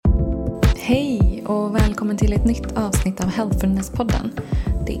Hej och välkommen till ett nytt avsnitt av Healthfulness-podden.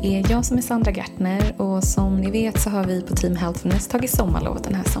 Det är jag som är Sandra Gärtner och som ni vet så har vi på Team Healthfulness tagit sommarlov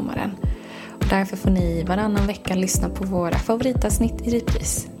den här sommaren. Och därför får ni varannan vecka lyssna på våra favoritavsnitt i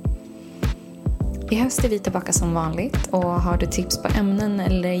repris. I höst är vi tillbaka som vanligt och har du tips på ämnen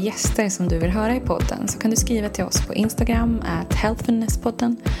eller gäster som du vill höra i podden så kan du skriva till oss på Instagram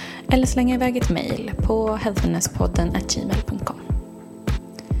 @healthfulnesspodden eller slänga iväg ett mejl på healthfulnesspodden@gmail.com.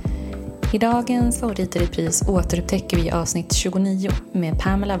 I dagens favoritrepris återupptäcker vi avsnitt 29 med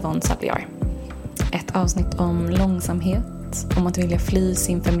Pamela von Sabljard. Ett avsnitt om långsamhet, om att vilja fly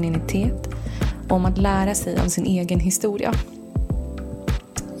sin femininitet och om att lära sig av sin egen historia.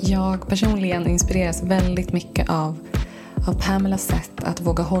 Jag personligen inspireras väldigt mycket av Pamelas sätt att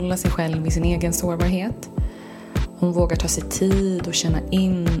våga hålla sig själv i sin egen sårbarhet. Hon vågar ta sig tid och känna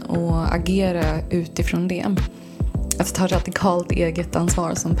in och agera utifrån det. Att ta radikalt eget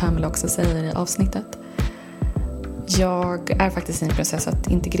ansvar som Pamela också säger i avsnittet. Jag är faktiskt i en process att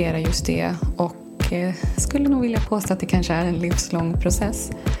integrera just det och skulle nog vilja påstå att det kanske är en livslång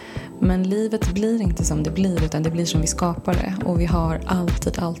process. Men livet blir inte som det blir utan det blir som vi skapar det och vi har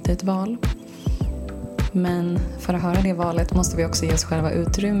alltid ett val. Men för att höra det valet måste vi också ge oss själva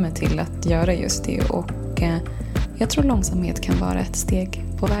utrymme till att göra just det och jag tror långsamhet kan vara ett steg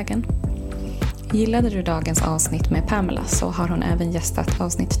på vägen. Gillade du dagens avsnitt med Pamela så har hon även gästat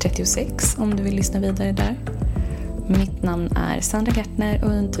avsnitt 36 om du vill lyssna vidare där. Mitt namn är Sandra Gärtner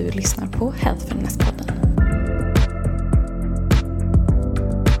och du lyssnar på Healthfulness-podden.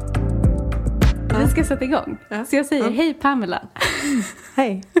 Vi ska sätta igång. Så jag säger hej Pamela.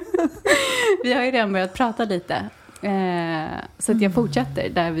 Hej. Vi har ju redan börjat prata lite. Så att jag fortsätter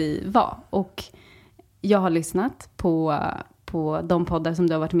där vi var. Och jag har lyssnat på de poddar som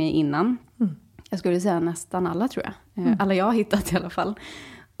du har varit med i innan. Jag skulle säga nästan alla tror jag. Alla jag har hittat i alla fall.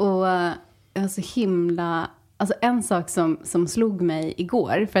 Och alltså himla... Alltså en sak som slog mig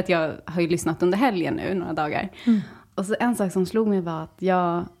igår. För att jag har ju lyssnat under helgen nu några dagar. Och så en sak som slog mig var att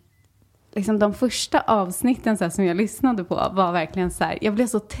jag... Liksom de första avsnitten så här, som jag lyssnade på var verkligen så här... Jag blev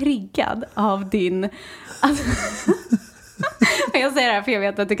så triggad av din... Alltså, jag säger det här för jag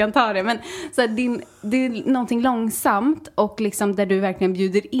vet att du kan ta det. Men så här, det är någonting långsamt och liksom där du verkligen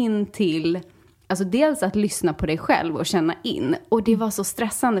bjuder in till... Alltså dels att lyssna på dig själv och känna in. Och det var så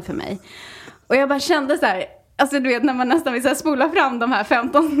stressande för mig. Och jag bara kände så här... Alltså du vet när man nästan vill så här, spola fram de här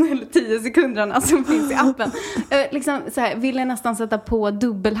 15 eller 10 sekunderna som finns i appen. Liksom så här, ville nästan sätta på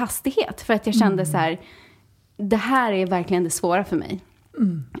dubbel hastighet. För att jag kände så här... Det här är verkligen det svåra för mig.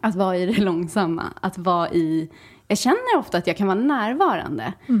 Att vara i det långsamma. Att vara i... Jag känner ofta att jag kan vara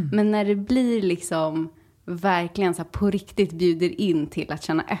närvarande. Men när det blir liksom... Verkligen så här, på riktigt bjuder in till att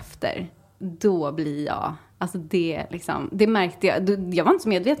känna efter... Då blir jag... Alltså det liksom... Det märkte jag... Jag var inte så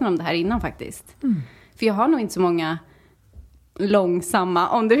medveten om det här innan faktiskt. För jag har nog inte så många... Långsamma...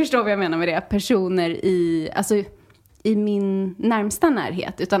 Om du förstår vad jag menar med det. Personer i... Alltså i min närmsta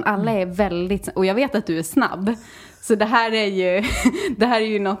närhet. Utan alla är väldigt... Och jag vet att du är snabb. Så det här är ju... Det här är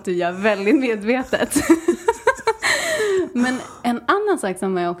ju något du gör väldigt medvetet. Men en annan sak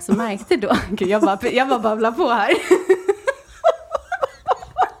som jag också märkte då... Gud, jag bara babblar på här.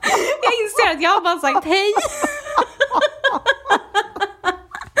 Jag inser att jag har bara sagt hej.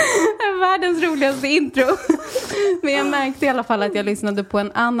 Det är världens roligaste intro. Men jag märkte i alla fall att jag lyssnade på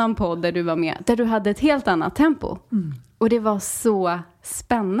en annan podd där du var med. Där du hade ett helt annat tempo. Och det var så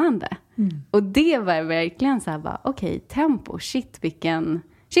spännande. Och det var verkligen så här bara, okej, tempo, shit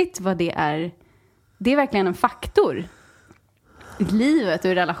vad det är. Det är verkligen en faktor. I livet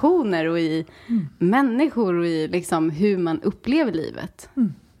och i relationer och i människor och i liksom hur man upplever livet.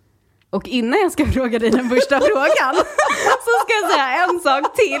 Och innan jag ska fråga dig den första frågan så ska jag säga en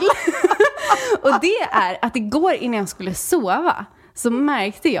sak till. Och det är att igår innan jag skulle sova så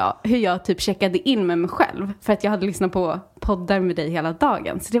märkte jag hur jag typ checkade in med mig själv. För att jag hade lyssnat på poddar med dig hela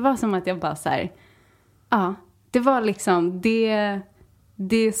dagen. Så det var som att jag bara så här... Ja, det var liksom...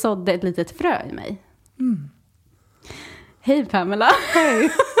 Det sådde ett litet frö i mig. Hej Pamela.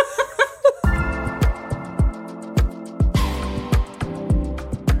 Hej.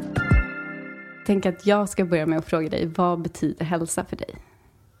 Tänk att jag ska börja med att fråga dig, vad betyder hälsa för dig?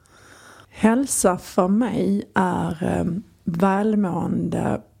 Hälsa för mig är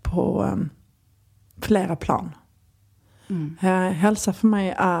välmående på flera plan. Hälsa för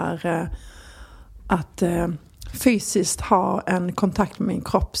mig är att fysiskt ha en kontakt med min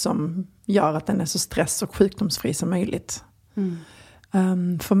kropp som gör att den är så stress- och sjukdomsfri som möjligt.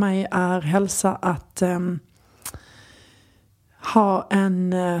 För mig är hälsa att ha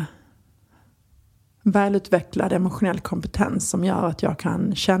en välutvecklad emotionell kompetens som gör att jag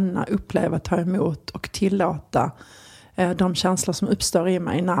kan känna, uppleva, ta emot och tillåta de känslor som uppstår i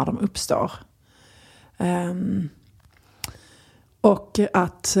mig när de uppstår. Och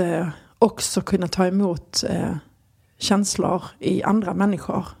att också kunna ta emot känslor i andra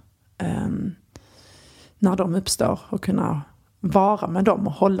människor när de uppstår och kunna vara med dem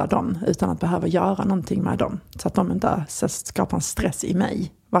och hålla dem utan att behöva göra någonting med dem. Så att de inte skapar en stress i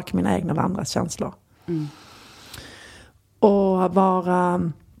mig, varken mina egna eller andras känslor. Mm. Och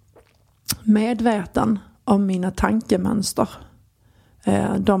vara medveten om mina tankemönster.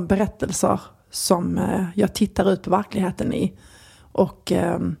 De berättelser som jag tittar ut på verkligheten i. Och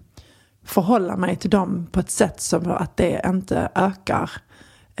förhålla mig till dem på ett sätt så att det inte ökar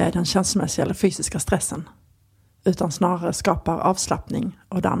den känslomässiga eller fysiska stressen. Utan snarare skapar avslappning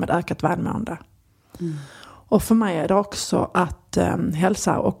och därmed ökat välmående. Mm. Och för mig är det också att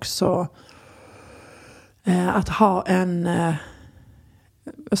hälsa också att ha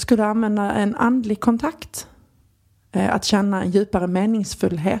jag skulle använda en andlig kontakt. Att känna en djupare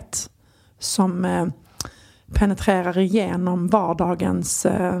meningsfullhet som penetrerar igenom vardagens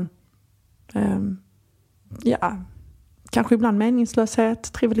kanske ibland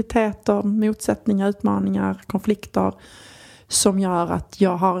meningslöshet, trivialiteter, motsättningar, utmaningar, konflikter som gör att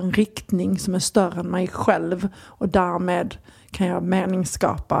jag har en riktning som är större än mig själv och därmed kan jag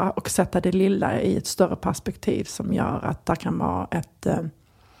meningsskapa och sätta det lilla i ett större perspektiv som gör att det kan vara ett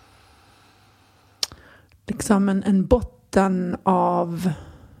liksom en botten av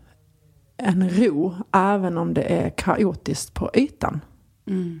en ro även om det är kaotiskt på ytan.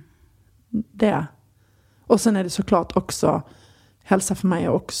 Mm. Det. Och sen är det såklart också hälsa för mig är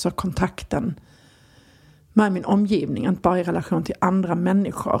också kontakten med min omgivning, inte bara i relation till andra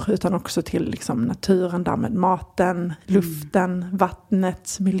människor utan också till liksom naturen, därmed maten, luften,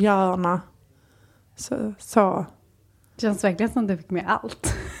 vattnet, miljöerna. Så. Det känns verkligen som du fick med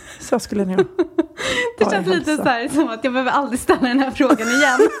allt. Så skulle jag nog. Det känns lite så här som att jag behöver aldrig ställa den här frågan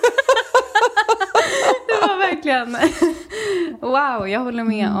igen. Det var verkligen wow, jag håller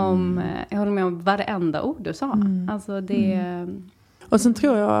med om varenda ord du sa. Alltså det Och sen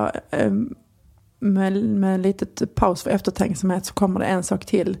tror jag med litet paus för eftertänksamhet så kommer det en sak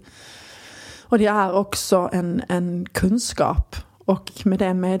till. Och det är också en kunskap och med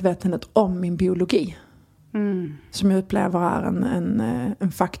det medvetenhet om min biologi. Som jag upplever är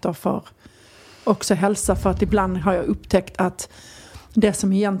en faktor för också hälsa, för att ibland har jag upptäckt att det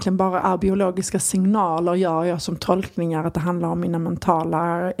som egentligen bara är biologiska signaler gör jag som tolkningar att det handlar om mina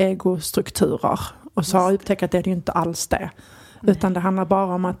mentala egostrukturer. Och så har jag upptäckt att det är ju inte alls det. Utan det handlar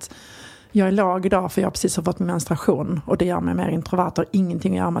bara om att jag är låg idag för jag precis har fått min menstruation. Och det gör mig mer introvert och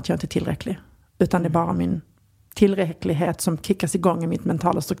ingenting gör med att jag inte är tillräcklig. Utan det är bara min tillräcklighet som kickas igång i mitt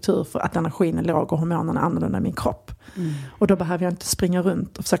mentala struktur för att energin är låg och hormonerna är annorlunda i min kropp. Och då behöver jag inte springa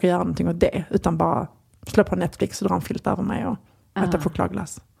runt och försöka göra någonting åt det. Utan bara slå på Netflix och dra en filt över mig och äta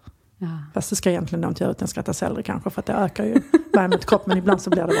chokladglass. Fast det ska jag egentligen inte göra utan skratta äldre kanske för att det ökar ju värmet i kroppen. Men ibland så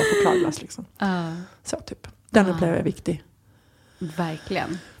blir det bara chokladglass liksom. Så typ. Den upplever jag är viktig.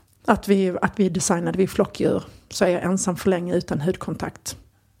 Verkligen. Att vi är designade vid flockdjur. Så är jag ensam för länge utan hudkontakt.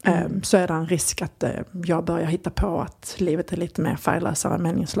 Så är det en risk att jag börjar hitta på att livet är lite mer färglösare,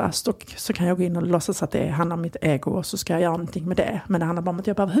 meningslöst. Och så kan jag gå in och låtsas att det handlar om mitt ego och så ska jag göra någonting med det. Men det handlar bara om att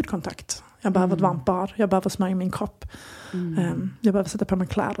jag behöver hudkontakt. Jag behöver ett varmt bad. Jag behöver smörja min kropp. Jag behöver sätta på mig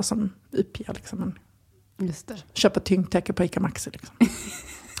kläder som uppger liksom just det. Köpa tyngdtäcke på Ica Maxi liksom.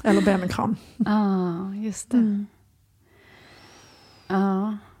 Eller be om en kram. Just det.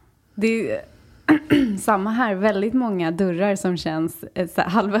 Det är samma här, väldigt många dörrar som känns så här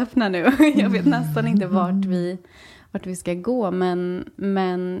halvöppna nu. Jag vet nästan inte vart vi ska gå,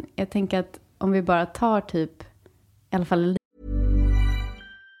 men jag tänker att om vi bara tar typ i alla fall.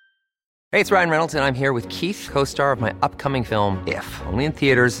 Hey, it's Ryan Reynolds and I'm here with Keith, co-star of my upcoming film If, only in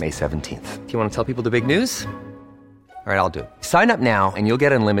theaters May 17th. Do you want to tell people the big news? All right, I'll do it. Sign up now and you'll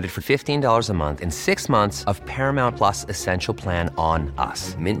get unlimited for $15 a month and 6 months of Paramount Plus Essential Plan on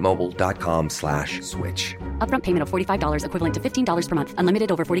us. Mintmobile.com/switch. Upfront payment of $45 equivalent to $15 per month.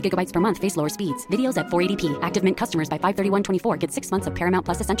 Unlimited over 40 gigabytes per month. Face lower speeds. Videos at 480p. Active Mint customers by 531.24 get 6 months of Paramount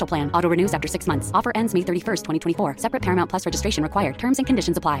Plus Essential Plan. Auto renews after 6 months. Offer ends May 31st, 2024. Separate Paramount Plus registration required. Terms and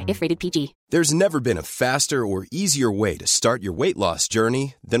conditions apply if rated PG. There's never been a faster or easier way to start your weight loss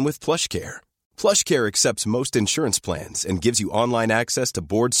journey than with PlushCare. PlushCare accepts most insurance plans and gives you online access to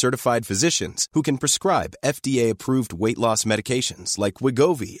board-certified physicians who can prescribe FDA-approved weight loss medications like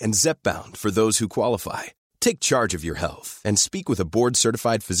Wegovy and Zepbound for those who qualify. Take charge of your health and speak with a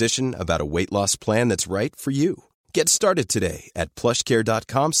board-certified physician about a weight loss plan that's right for you. Get started today at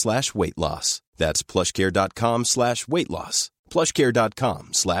plushcare.com/weightloss. That's plushcare.com/weight-loss.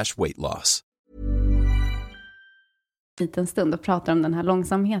 plushcare.com/weight-loss. Liten stund och pratar om den här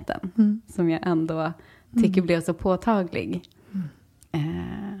långsamheten som jag ändå tycker blev så påtaglig.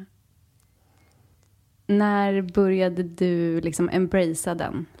 När började du liksom embracea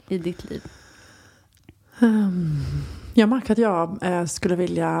den i ditt liv? Jag märker att jag skulle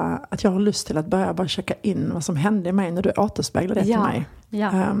vilja, att jag har lust till att börja bara checka in vad som hände i mig när du återspeglar det till mig.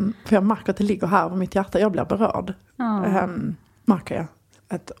 Ja. För jag märker att det ligger här på mitt hjärta. Jag blir berörd. Märker jag.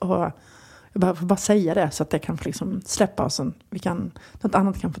 Och jag behöver bara säga det så att det kan liksom släppa och så något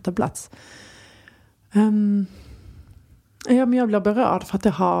annat kan få ta plats. Men jag blir berörd för att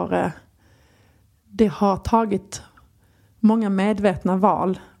det har tagit många medvetna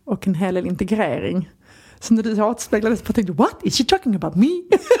val och en hel del integrering. Så när du återspeglades på tänkte, what? Is she talking about me?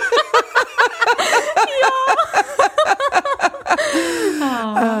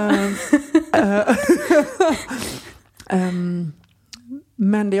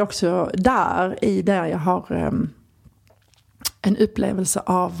 Men det är också där jag har en upplevelse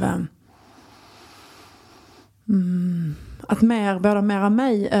av att både mer av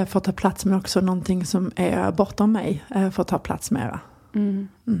mig får ta plats, men också någonting som är bortom mig får ta plats mera.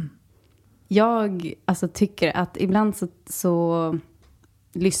 Jag tycker att ibland så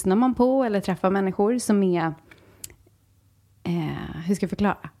lyssnar man på eller träffar människor som är, hur ska jag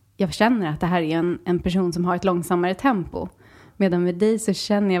förklara? Jag känner att det här är en person som har ett långsammare tempo. Medan med dig så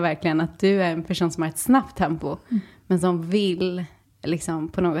känner jag verkligen att du är en person som har ett snabbt tempo. Men som vill liksom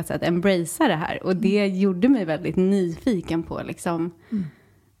på något sätt embracea det här. Och det gjorde mig väldigt nyfiken på liksom.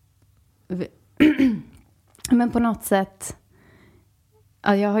 Men på något sätt,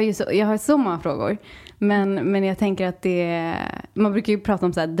 ja, jag har så många frågor. Men jag tänker att man brukar ju prata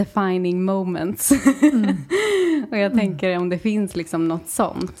om så här defining moments. Och jag tänker om det finns liksom något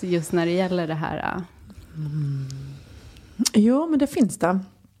sånt just när det gäller det här. Jo, men det finns det.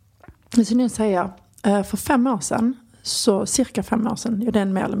 Jag skulle säga, för 5 år sedan, så cirka 5 år sedan, det är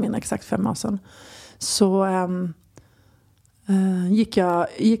mer eller mindre exakt 5 år sedan, så gick jag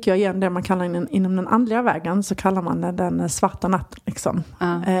igen det man kallar inom den andliga vägen, så kallar man det den svarta natten liksom.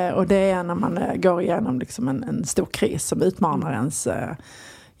 Och det är när man går igenom liksom en stor kris som utmanar ens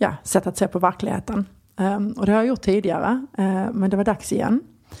sätt att se på verkligheten. Och det har jag gjort tidigare, men det var dags igen.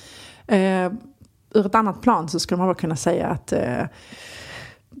 Ur ett annat plan så skulle man bara kunna säga att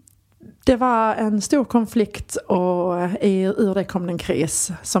det var en stor konflikt och ur det kom en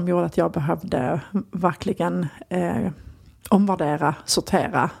kris som gjorde att jag behövde verkligen omvärdera,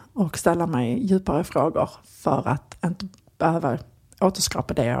 sortera och ställa mig djupare frågor för att inte behöva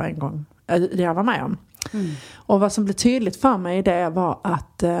återskapa det jag var med om. Och vad som blev tydligt för mig det var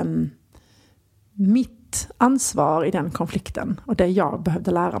att mitt ansvar i den konflikten och det jag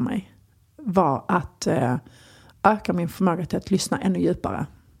behövde lära mig var att öka min förmåga till att lyssna ännu djupare.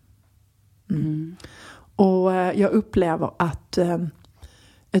 Och jag upplever att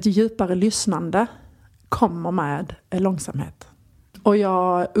ett djupare lyssnande kommer med långsamhet. Och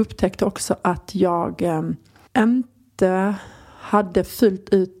jag upptäckte också att jag inte hade fullt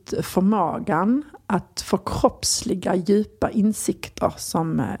ut förmågan att förkroppsliga djupa insikter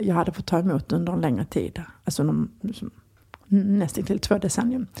som jag hade fått ta emot under en längre tid. Alltså nästan till 2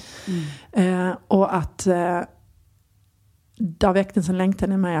 decennier. Och att där väcktes en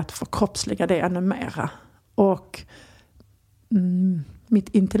längtan i mig att förkroppsliga det ännu mera. Och mitt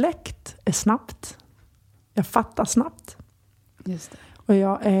intellekt är snabbt. Jag fattar snabbt. Just det. Och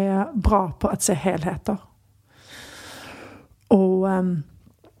jag är bra på att se helheter. Och,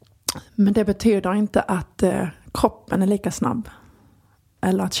 men det betyder inte att kroppen är lika snabb.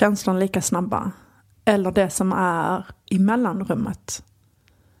 Eller att känslan är lika snabba. Eller det som är i mellanrummet.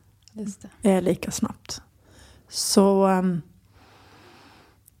 Just det. Är lika snabbt. Så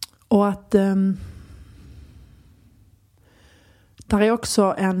och att där är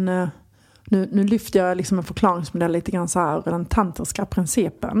också nu lyfter jag liksom en förklaringsmodell lite grann så här, den tantriska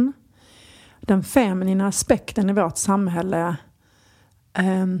principen. Den feminina aspekten i vårt samhälle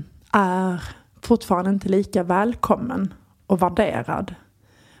är fortfarande inte lika välkommen och värderad.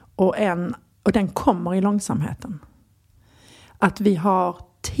 Och den kommer i långsamheten. Att vi har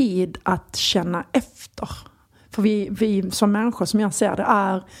tid att känna efter. För vi som människor, som jag ser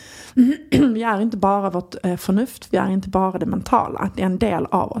det, vi är inte bara vårt förnuft, vi är inte bara det mentala, det är en del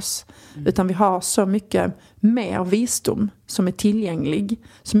av oss. Utan vi har så mycket mer visdom som är tillgänglig,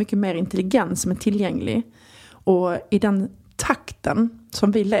 så mycket mer intelligens som är tillgänglig. Och i den takten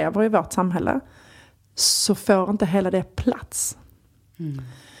som vi lever i vårt samhälle så får inte hela det plats.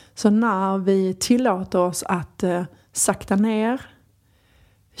 Så när vi tillåter oss att sakta ner,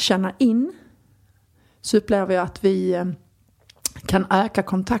 känna in, så upplever jag att vi kan öka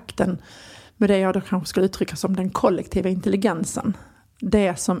kontakten med det jag då kanske skulle uttrycka som den kollektiva intelligensen.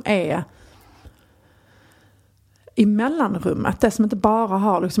 Det som är i mellanrummet, det som inte bara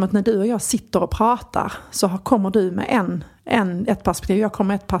har liksom att när du och jag sitter och pratar så kommer du med ett perspektiv, jag kommer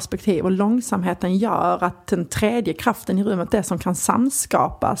med ett perspektiv, och långsamheten gör att den tredje kraften i rummet, det som kan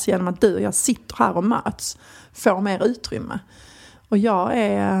samskapas genom att du och jag sitter här och möts, får mer utrymme. Och jag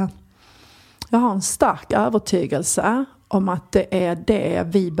har en stark övertygelse om att det är det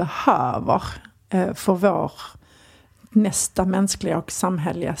vi behöver för vår nästa mänskliga och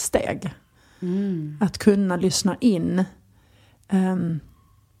samhälleliga steg. Att kunna lyssna in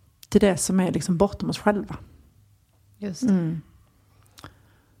till det som är liksom bortom oss själva. Just det.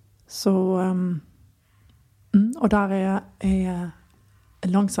 Så och där är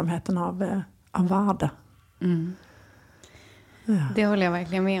långsamheten av värde. Ja. Det håller jag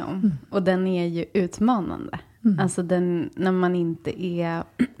verkligen med om. Och den är ju utmanande. Alltså när man inte är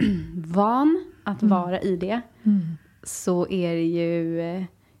van att vara i det, så är det ju,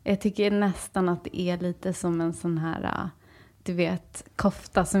 jag tycker nästan att det är lite som en sån här, du vet,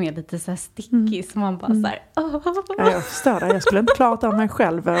 kofta som är lite så här stickig, som man bara så här, Ja, jag förstår det. Jag skulle inte klarat av mig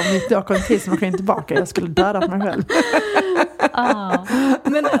själv om jag kom till som jag tillbaka. Jag skulle dödat mig själv.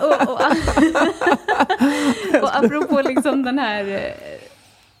 Men och apropå liksom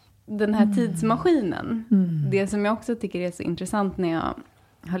den här tidsmaskinen. Det som jag också tycker är så intressant när jag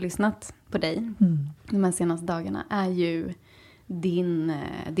har lyssnat på dig de här senaste dagarna är ju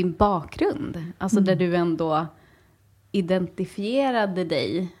din bakgrund. Alltså där du ändå identifierade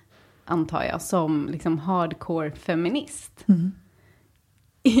dig, antar jag, som liksom hardcore feminist.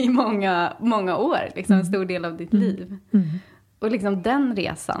 I många, många år. Liksom en stor del av ditt liv. Och liksom den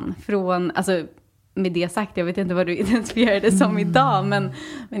resan från, alltså med det sagt, jag vet inte vad du identifierade som idag, men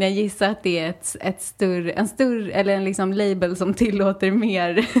jag gissar att det är en större eller en liksom label som tillåter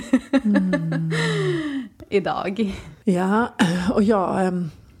mer idag. Ja, och jag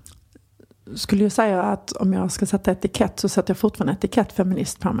skulle ju säga att om jag ska sätta etikett så sätter jag fortfarande etikett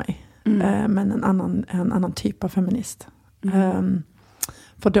feminist på mig. Men en annan typ av feminist.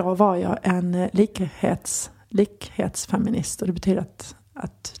 För då var jag en likhetsfeminist, och det betyder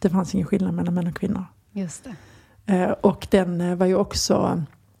att det fanns ingen skillnad mellan män och kvinnor. Just det. Och den var ju också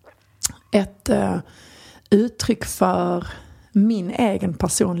ett uttryck för min egen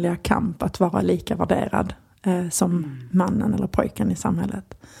personliga kamp att vara lika värderad som mannen eller pojken i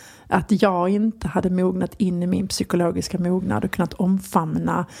samhället. Att jag inte hade mognat in i min psykologiska mognad och kunnat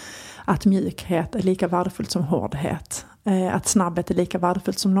omfamna att mjukhet är lika värdefullt som hårdhet. Att snabbhet är lika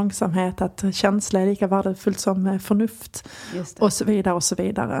värdefullt som långsamhet. Att känsla är lika värdefullt som förnuft. Och så vidare och så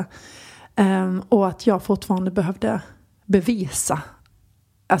vidare. Och att jag fortfarande behövde bevisa,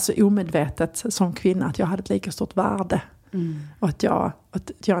 alltså omedvetet som kvinna, att jag hade ett lika stort värde. Och att jag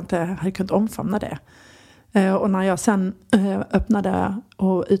inte hade kunnat omfamna det. Och när jag sen öppnade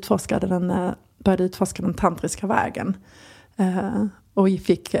och började utforska den tantriska vägen. Och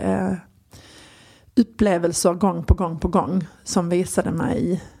fick upplevelser gång på gång som visade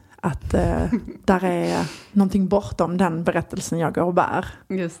mig att där är någonting bortom den berättelsen jag går och bär.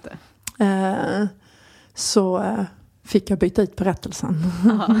 Just det. Så fick jag byta ut berättelsen.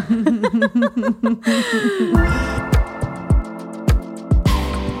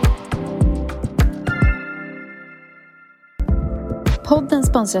 Podden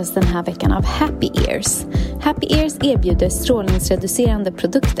sponsras den här veckan av Happy Ears. Happy Ears erbjuder strålningsreducerande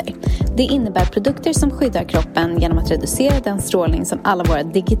produkter. Det innebär produkter som skyddar kroppen genom att reducera den strålning som alla våra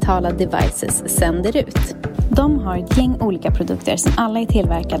digitala devices sänder ut. De har ett gäng olika produkter som alla är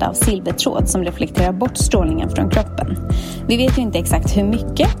tillverkade av silvertråd som reflekterar bort strålningen från kroppen. Vi vet ju inte exakt hur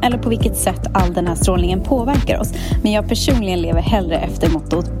mycket eller på vilket sätt all den här strålningen påverkar oss, men jag personligen lever hellre efter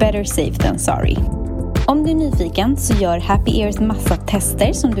mottot Better safe than sorry. Om du är nyfiken så gör Happy Ears massa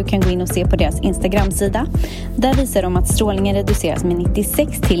tester som du kan gå in och se på deras Instagram-sida. Där visar de att strålningen reduceras med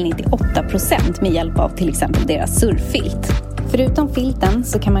 96-98% med hjälp av till exempel deras surffilt. Förutom filten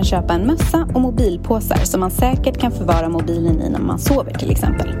så kan man köpa en mössa och mobilpåsar som man säkert kan förvara mobilen i när man sover till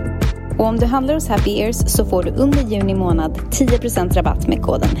exempel. Och om du handlar hos Happy Ears så får du under juni månad 10% rabatt med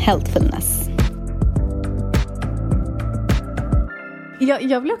koden HEALTHFULNESS.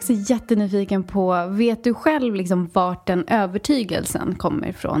 Jag blir också jättenyfiken på, vet du själv liksom vart den övertygelsen kommer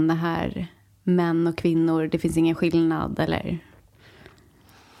ifrån? Det här män och kvinnor, det finns ingen skillnad eller?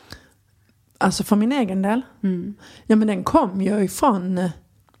 Alltså för min egen del? Ja, men den kom ju ifrån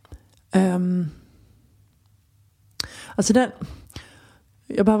alltså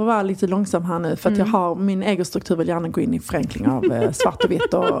Jag behöver vara lite långsam här nu för att jag har min egostruktur vill gärna gå in i förenkling av svart och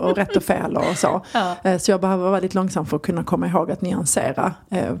vitt och rätt och fel och så. Ja. Så jag behöver vara lite långsam för att kunna komma ihåg att nyansera.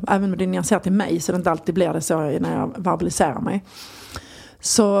 Även om det är nyanserat i mig så det inte alltid blir det så när jag verbaliserar mig.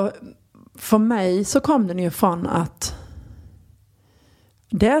 Så för mig så kom den ju från att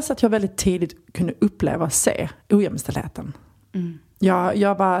dels att jag väldigt tidigt kunde uppleva och se ojämställdheten.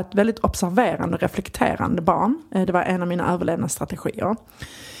 Jag var ett väldigt observerande och reflekterande barn. Det var en av mina överlevnadsstrategier.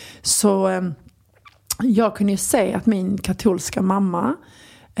 Så jag kunde ju se att min katolska mamma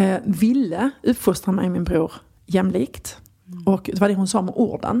ville uppfostra mig och min bror jämlikt. Och det var det hon sa med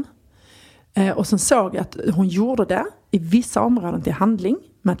orden. Och sen såg jag att hon gjorde det i vissa områden till handling.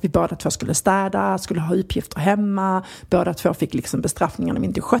 Med att vi båda två skulle städa, skulle ha uppgifter hemma. Båda två fick liksom bestraffningar när vi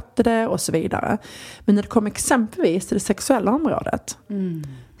inte skötte det och så vidare. Men när det kom exempelvis till det sexuella området.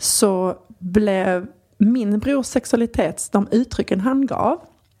 Så blev min brors sexualitet, de uttrycken han gav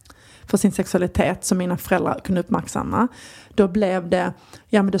för sin sexualitet som mina föräldrar kunde uppmärksamma. Då blev det,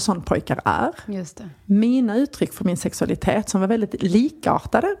 ja men det är sånt pojkar är. Just det. Mina uttryck för min sexualitet som var väldigt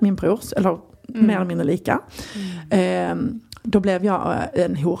likartade min brors, eller mer eller mindre lika. Då blev jag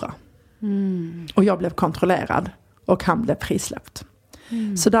en hora. Och jag blev kontrollerad. Och han blev frisläppt.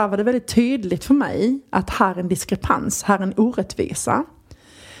 Så där var det väldigt tydligt för mig att här är en diskrepans, här är en orättvisa.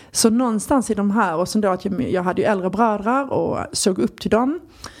 Så någonstans i de här, och sen då att jag hade ju äldre bröder och såg upp till dem.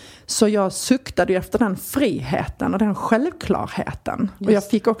 Så jag suktade ju efter den friheten och den självklarheten. Just. Och jag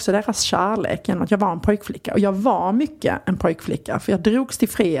fick också deras kärlek genom att jag var en pojkflicka. Och jag var mycket en pojkflicka. För jag drogs till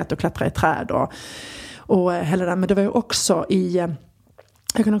frihet och klättrade i träd och hela det. Men det var ju också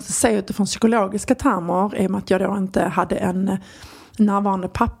jag kan också säga utifrån psykologiska termer, i och med att jag då inte hade en närvarande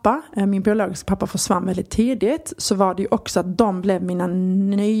pappa. Min biologiska pappa försvann väldigt tidigt. Så var det ju också att de blev mina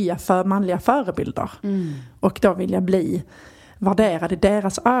nya manliga förebilder. Och då vill jag bli värderad i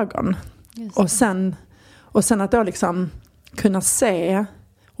deras ögon. Och sen att då liksom kunna se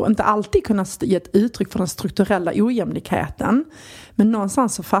och inte alltid kunna ge ett uttryck för den strukturella ojämlikheten. Men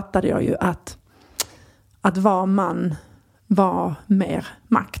någonstans så fattade jag ju att vara man var mer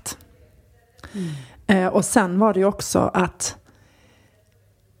makt. Och sen var det ju också att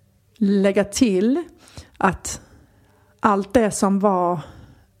lägga till att allt det som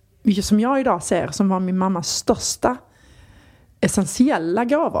jag idag ser som var min mammas största essentiella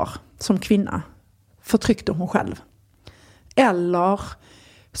gåvor som kvinna förtryckte hon själv. Eller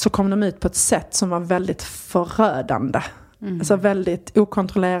så kom de ut på ett sätt som var väldigt förödande. Alltså väldigt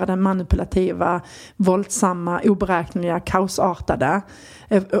okontrollerade, manipulativa, våldsamma, oberäkneliga, kaosartade.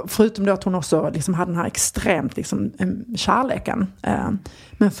 Förutom då att hon också liksom hade den här extremt liksom, kärleken.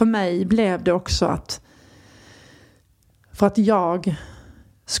 Men för mig blev det också att för att jag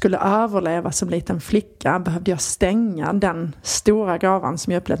skulle överleva som liten flicka behövde jag stänga den stora gåvan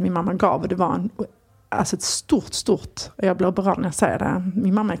som jag upplevde att min mamma gav. Och det var ett stort, jag blir berörd när jag säger det.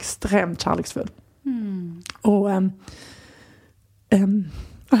 Min mamma är extremt kärleksfull. Och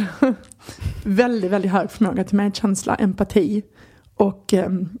väldigt, väldigt hög förmåga till medkänsla, empati och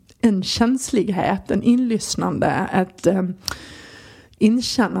en känslighet, en inlyssnande, ett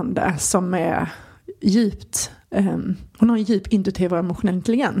inkännande som är djupt. Hon har en djup intuitiv och emotionell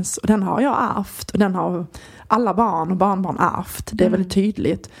intelligens och den har jag ärvt och den har alla barn och barnbarn ärvt. Det är väldigt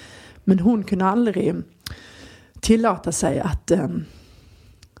tydligt. Men hon kunde aldrig tillåta sig att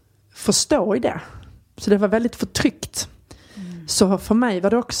förstå i det. Så det var väldigt förtryckt. Så för mig var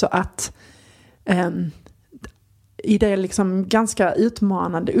det också att i det liksom ganska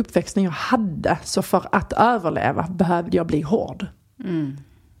utmanande uppväxten jag hade, så för att överleva behövde jag bli hård.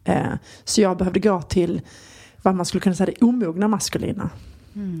 Så jag behövde gå till vad man skulle kunna säga det omogna maskulina.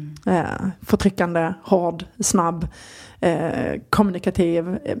 Förtryckande, hård, snabb,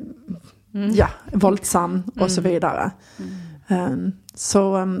 kommunikativ, våldsam och så vidare.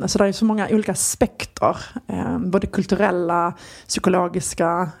 Så det är så många olika aspekter, både kulturella,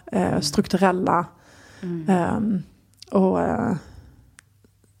 psykologiska, strukturella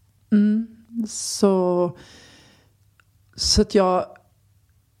så att jag.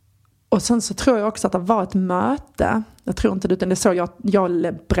 Och sen så tror jag också att det var ett möte. Jag tror inte det, utan det är så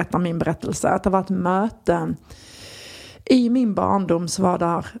jag berättar min berättelse. Att det var ett möte. I min barndom så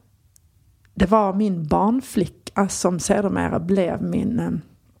var det var min barnflicka som sedermera blev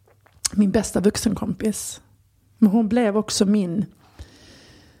min bästa vuxenkompis. Men hon blev också min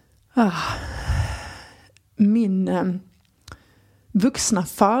vuxna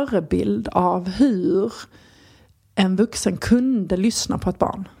förebild av hur en vuxen kunde lyssna på ett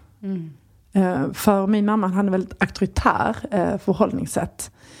barn. För min mamma hade väldigt auktoritär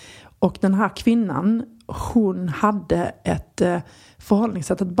förhållningssätt. Och den här kvinnan, hon hade ett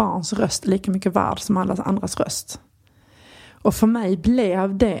förhållningssätt att barns röst är lika mycket värd som alla andras röst. Och för mig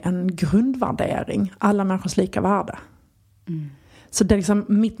blev det en grundvärdering, alla människors lika värde. Så det är liksom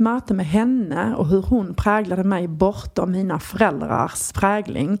mitt möte med henne och hur hon präglade mig bortom mina föräldrars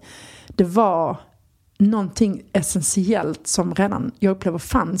prägling. Det var någonting essentiellt som redan jag upplever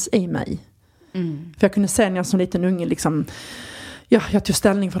fanns i mig. För jag kunde se när jag som liten unge liksom, jag tog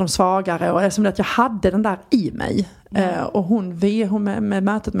ställning för de svagare och det är som att jag hade den där i mig. Och hon med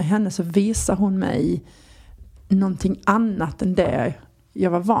mötet med henne så visar hon mig någonting annat än det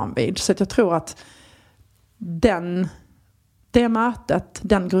jag var van vid. Så att jag tror att det mötet,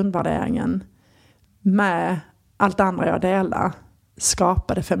 den grundvärderingen med allt andra jag delar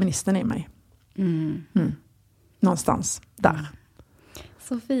skapade feministen i mig. Någonstans där.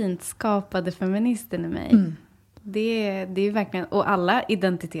 Så fint, skapade feministen i mig. Det är verkligen, och alla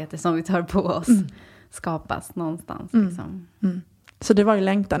identiteter som vi tar på oss skapas någonstans. Liksom. Så det var ju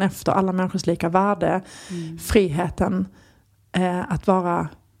längtan efter alla människors lika värde, friheten att vara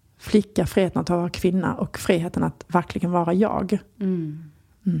flicka, friheten att vara kvinna och friheten att verkligen vara jag.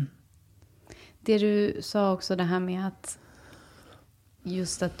 Det du sa också, det här med att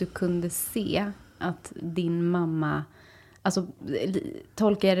just att du kunde se att din mamma, alltså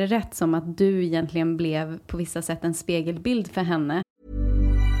tolkar jag det rätt som att du egentligen blev på vissa sätt en spegelbild för henne?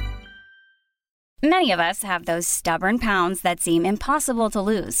 Many of us have those stubborn pounds that seem impossible to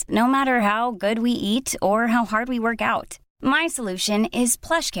lose, no matter how good we eat or how hard we work out. My solution is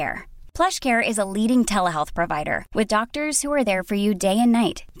PlushCare. PlushCare is a leading telehealth provider with doctors who are there for you day and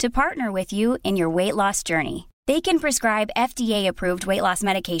night to partner with you in your weight loss journey. They can prescribe FDA-approved weight loss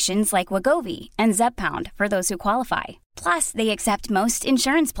medications like Wegovy and Zepbound for those who qualify. Plus, they accept most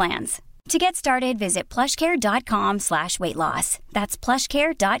insurance plans. To get started, visit plushcare.com/weightloss. That's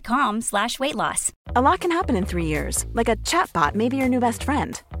plushcare.com/weightloss. A lot can happen in 3 years, like a chatbot may be your new best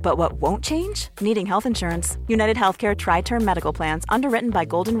friend. But what won't change? Needing health insurance. United Healthcare Tri-Term Medical Plans, underwritten by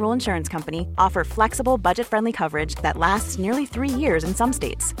Golden Rule Insurance Company, offer flexible, budget-friendly coverage that lasts nearly 3 years in some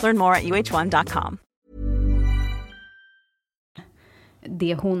states. Learn more at uh1.com.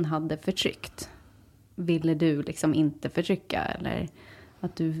 Det hon hade förtryckt, ville du liksom inte förtrycka? Eller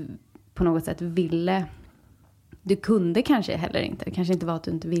att du på något sätt ville, du kunde kanske heller inte, det kanske inte var att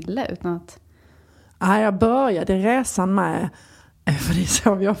du inte ville, utan att... Nej, jag började resan med, för det är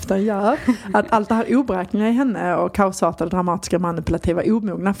så vi ofta gör, att allt det här oberäkneliga i henne och kaosartade, dramatiska, manipulativa,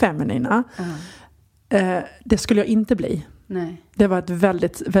 omogna, feminina, det skulle jag inte bli. Nej. Det var ett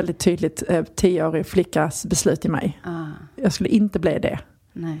väldigt, väldigt tydligt 10-årig flickas beslut i mig. Jag skulle inte bli det.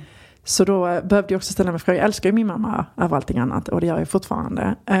 Nej. Så då behövde jag också ställa mig frågan. Jag älskar ju min mamma över allting annat. Och det gör jag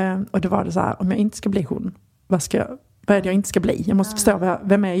fortfarande. Och det var det så här. Om jag inte ska bli hon. Vad är det jag inte ska bli? Jag måste förstå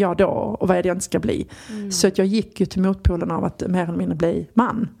vem är jag då? Och vad är det jag inte ska bli? Så att jag gick ju till motpolen av att mer eller mindre bli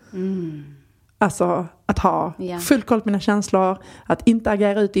man. Alltså att ha full koll på mina känslor. Att inte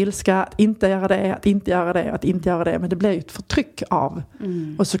agera ut ilska. Att inte göra det. Att inte göra det. Att inte göra det. Men det blev ju ett förtryck av.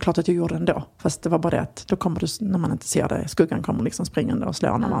 Och såklart att jag gjorde det ändå. Fast det var bara det att då kommer du, när man inte ser det, skuggan kommer liksom springande och slår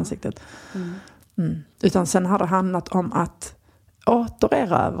av ansiktet. Utan sen har det handlat om att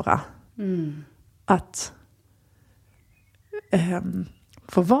återerövra. Att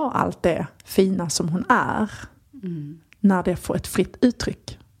få vara allt det fina som hon är. När det får ett fritt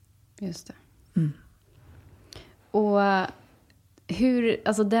uttryck. Just det. Och hur,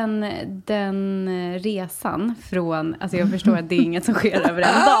 alltså den resan från, alltså jag förstår att det är inget som sker över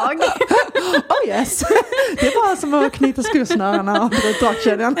en dag. Oh yes, det är bara som att knyta skosnörarna av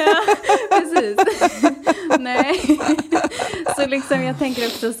dragkedjan. Ja, precis. Nej, så liksom jag tänker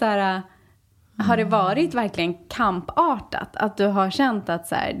också så här, har det varit verkligen kampartat? Att du har känt att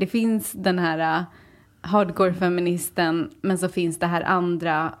så här, det finns den här hardcore-feministen, men så finns det här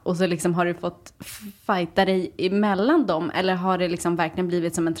andra, och så liksom har du fått fighta dig emellan dem, eller har det liksom verkligen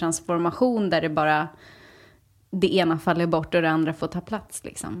blivit som en transformation där det bara det ena faller bort och det andra får ta plats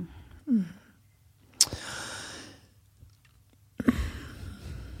liksom?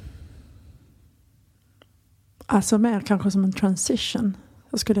 Alltså mer kanske som en transition,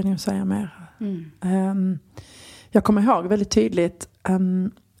 så skulle jag nog säga mer. Jag kommer ihåg väldigt tydligt,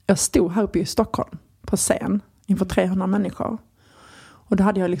 jag stod här uppe i Stockholm på scen inför 300 människor. Och då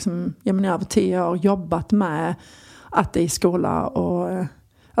hade jag liksom, över 10 år jobbat med att i skola och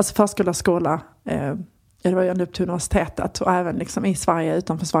alltså förskola, skola, det var ju ändå upp till universitetet och även liksom i Sverige,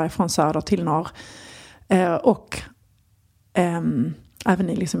 utanför Sverige, från söder till norr. Och även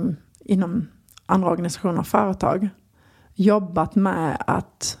i liksom inom andra organisationer och företag jobbat med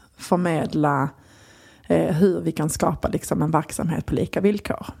att förmedla hur vi kan skapa liksom en verksamhet på lika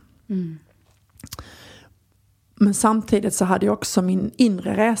villkor. Men samtidigt så hade ju också min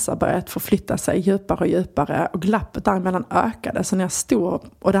inre resa börjat förflytta sig djupare och djupare. Och glappet däremellan ökade. Så när jag stod,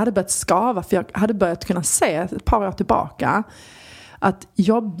 och det hade börjat skava, för jag hade börjat kunna se ett par år tillbaka att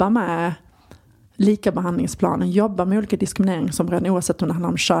jobba med likabehandlingsplanen, jobba med olika diskrimineringsområden oavsett om det handlar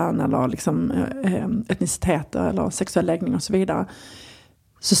om kön eller liksom, etniciteter eller sexuell läggning och så vidare.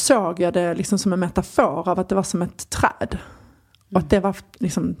 Så såg jag det liksom som en metafor av att det var som ett träd. Och att det var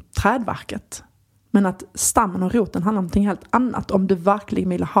liksom trädverket. Men att stammen och roten handlar om någonting helt annat. Om du verkligen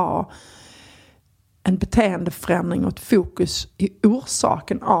vill ha en beteendeförändring och ett fokus i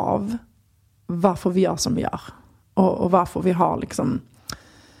orsaken av varför vi gör som vi gör. Och varför vi har liksom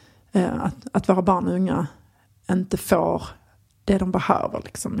att våra barn och unga inte får det de behöver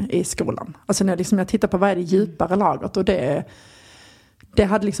liksom, i skolan. Alltså när jag tittar på vad är det djupare lagret, och det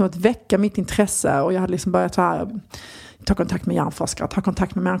hade liksom att väcka mitt intresse, och jag hade liksom börjat ta kontakt med hjärnforskare, ta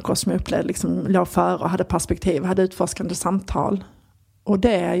kontakt med människor som jag upplevde liksom låg före och hade perspektiv, hade utforskande samtal. Och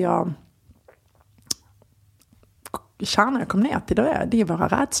det kärnan jag kom ner till, det är våra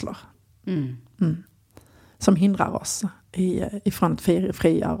rädslor. Som hindrar oss ifrån att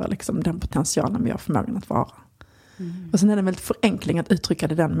frigöra liksom den potentialen vi har förmågan att vara. Och sen är det en väldigt förenkling att uttrycka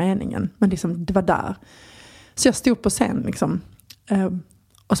det den meningen. Men liksom, det var där. Så jag stod på scen liksom,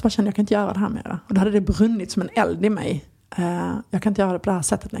 och så bara kände jag kan inte göra det här mer. Och då hade det brunnit som en eld i mig. Jag kan inte göra det på det här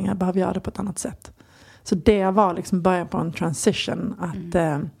sättet längre. Jag behöver göra det på ett annat sätt. Så det var liksom början på en transition.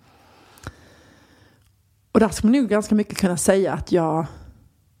 Och där ska man nog ganska mycket kunna säga att jag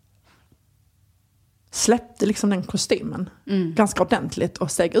släppte liksom den kostymen ganska ordentligt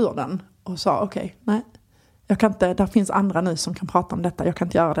och steg ur den. Och sa okej, nej. Jag kan inte, där finns andra nu som kan prata om detta. Jag kan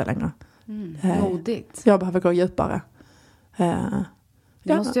inte göra det längre. Modigt. Jag behöver gå djupare.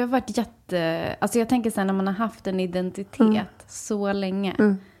 Det måste ju ha varit alltså jag tänker sen när man har haft en identitet så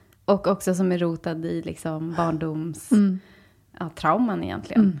länge. Och också som är rotad i liksom barndoms trauman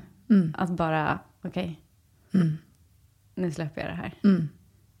egentligen. Att bara, okej. Nu släpper jag det här.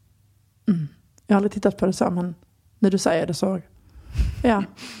 Jag har aldrig tittat på det så, men när du säger det så, ja.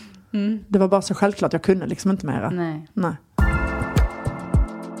 Det var bara så självklart, jag kunde liksom inte mera. Nej.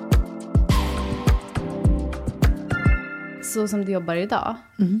 Så som du jobbar idag,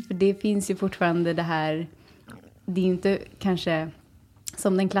 för det finns ju fortfarande det här, det är inte kanske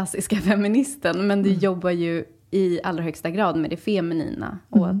som den klassiska feministen, men du jobbar ju i allra högsta grad med det feminina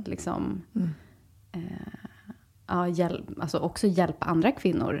och att liksom alltså också hjälpa andra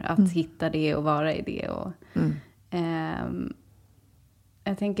kvinnor att hitta det och vara i det. Och,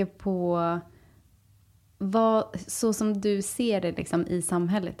 jag tänker på så som du ser det liksom i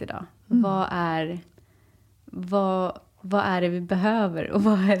samhället idag. Vad är det vi behöver och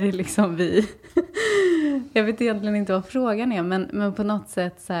vad är det liksom vi... Jag vet egentligen inte vad frågan är, men på något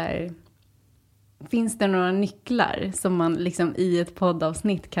sätt så här... Finns det några nycklar som man liksom i ett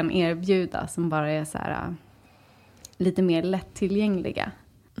poddavsnitt kan erbjuda som bara är så här lite mer lättillgängliga?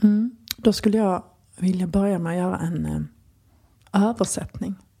 Då skulle jag vilja börja med att göra en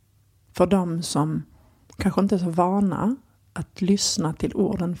översättning för de som kanske inte är så vana att lyssna till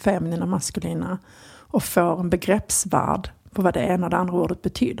orden feminina och maskulina och får en begreppsvärld på vad det ena och det andra ordet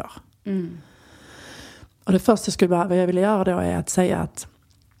betyder. Och det första jag vill göra då är att säga att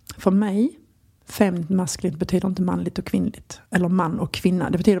för mig feminint och maskulint betyder inte manligt och kvinnligt. Eller man och kvinna.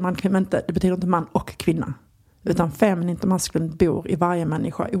 Det betyder inte man och kvinna. Utan feminint och maskulint bor i varje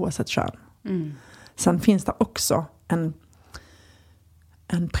människa oavsett kön. Sen finns det också en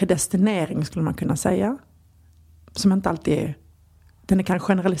predestinering skulle man kunna säga. Som inte alltid är... Den kan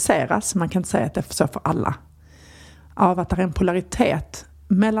generaliseras. Man kan inte säga att det är så för alla. Av att det är en polaritet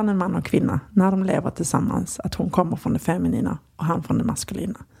mellan en man och kvinna när de lever tillsammans. Att hon kommer från det feminina och han från det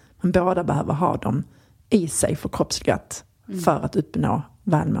maskulina. Men båda behöver ha dem i sig förkroppsligat för att uppnå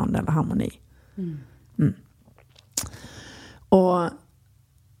välmående eller harmoni. Och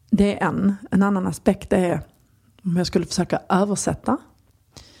det är en annan aspekt är, om jag skulle försöka översätta,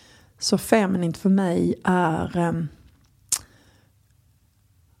 så feminint för mig är,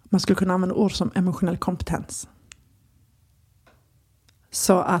 man skulle kunna använda ord som emotionell kompetens.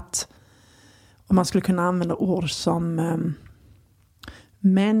 Så att, om man skulle kunna använda ord som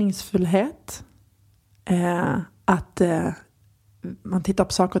meningsfullhet, att man tittar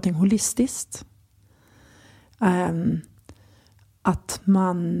på saker och ting holistiskt, att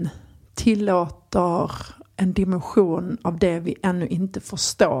man tillåter en dimension av det vi ännu inte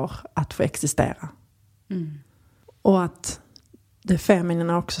förstår att få existera. Och att det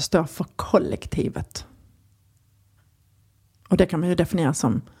feminina också står för kollektivet. Och det kan man ju definiera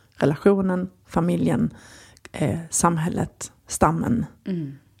som relationen, familjen, samhället, stammen.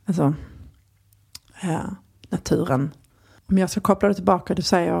 Alltså naturen. Om jag ska koppla det tillbaka, du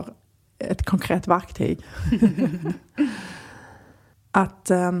säger ett konkret verktyg.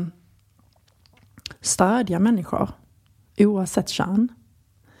 Att stödja människor oavsett kön.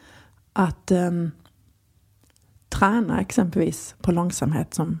 Att träna exempelvis på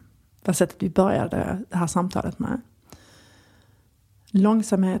långsamhet, som var sättet vi började det här samtalet med.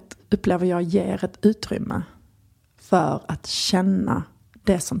 Långsamhet upplever jag ger ett utrymme för att känna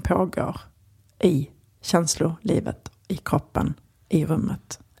det som pågår i känslolivet, i kroppen, i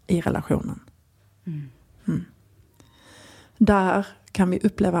rummet, i relationen. Där kan vi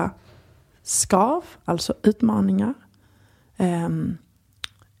uppleva skav, alltså utmaningar,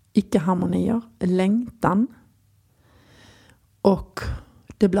 icke-harmonier, längtan. Och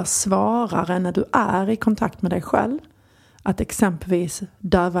det blir svårare när du är i kontakt med dig själv att exempelvis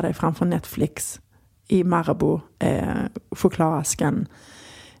döva dig framför Netflix i Marabou, chokladasken,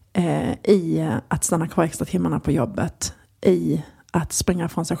 i att stanna kvar extra timmarna på jobbet, i att springa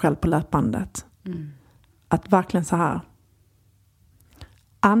från sig själv på löpbandet. Att verkligen så här,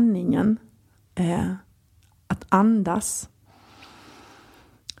 andningen, att andas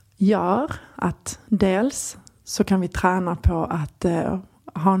gör att dels så kan vi träna på att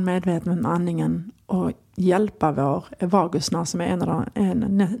ha en medveten med andningen och hjälpa vår vagusnerv, som är en av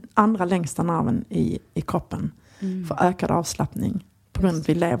den andra längsta nerven i kroppen, för ökad avslappning på grund av att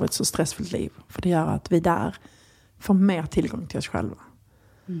vi lever ett så stressfullt liv. För det gör att vi där får mer tillgång till oss själva.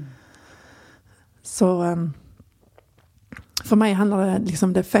 Så för mig handlar det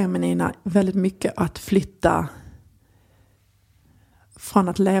liksom det feminina väldigt mycket att flytta från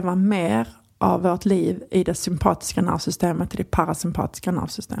att leva mer av vårt liv i det sympatiska nervsystemet till det parasympatiska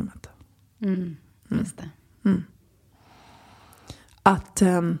nervsystemet. Just det. Att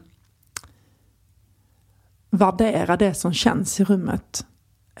värdera det som känns i rummet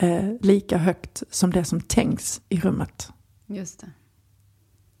lika högt som det som tänks i rummet. Just det.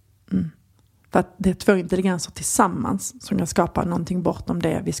 För att det är två intelligenser tillsammans som kan skapa någonting bortom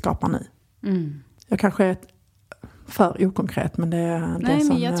det vi skapar nu. Jag kanske är för okonkret, men det är det. Nej, som...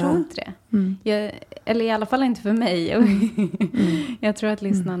 men jag tror inte det. Eller i alla fall inte för mig. Jag tror att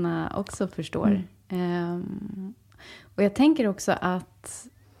lyssnarna också förstår. Och jag tänker också att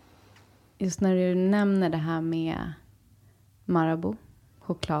just när du nämner det här med Marabou,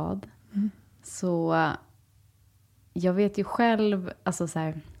 choklad, så jag vet ju själv, alltså så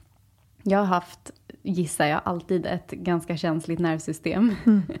här, jag har haft, gissar jag, alltid ett ganska känsligt nervsystem.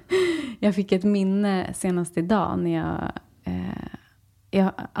 Jag fick ett minne senast idag när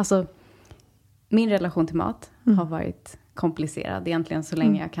alltså min relation till mat har varit komplicerad egentligen så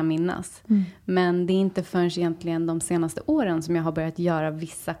länge jag kan minnas. Men det är inte förrän egentligen de senaste åren som jag har börjat göra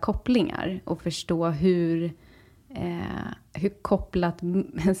vissa kopplingar och förstå hur kopplat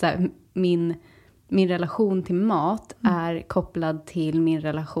så här, min relation till mat är kopplad till min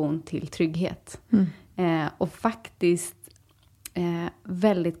relation till trygghet. Och faktiskt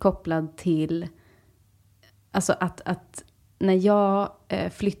väldigt kopplad till, alltså att när jag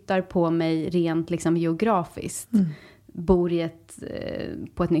flyttar på mig rent liksom geografiskt, bor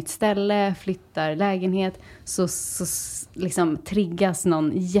på ett nytt ställe, flyttar lägenhet, så liksom triggas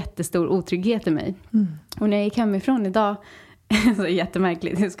någon jättestor otrygghet i mig. Och när jag gick hemifrån idag, så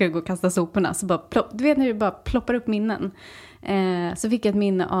jättemärkligt, jag ska gå och kasta soporna, så bara du vet när det bara ploppar upp minnen. Så fick jag ett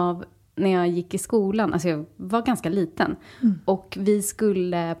minne av när jag gick i skolan, alltså jag var ganska liten, och vi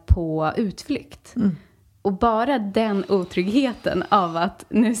skulle på utflykt. Och bara den otryggheten av att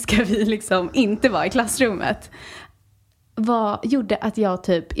nu ska vi liksom inte vara i klassrummet gjorde att jag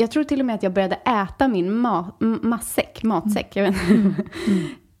tror till och med att jag började äta min matsäck, jag vet inte.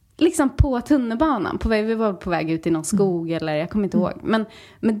 Liksom på tunnelbanan, vi var på väg ut i någon skog eller jag kommer inte ihåg. Men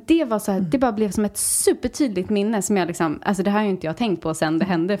det var så här, det bara blev som ett supertydligt minne som jag liksom, alltså det här har ju inte jag tänkt på sen det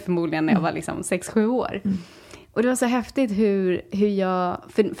hände förmodligen när jag var liksom 6-7 år. Och det var så häftigt hur jag,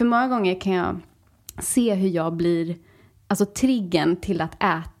 för många gånger kan jag se hur jag blir, alltså triggen till att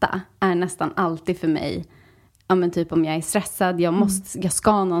äta är nästan alltid för mig, ja men typ om jag är stressad, jag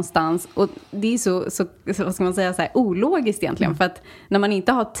ska någonstans, och det är så vad ska man säga, så här ologiskt egentligen, för att när man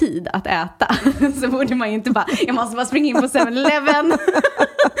inte har tid att äta så borde man ju inte bara, jag måste bara springa in på 7-Eleven.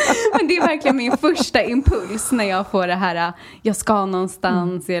 Men det är verkligen min första impuls när jag får det här, jag ska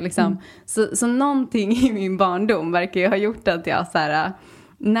någonstans, jag liksom, så någonting i min barndom verkar ju ha gjort att jag så här,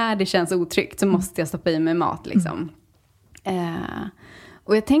 när det känns otryggt så måste jag stoppa i mig mat liksom.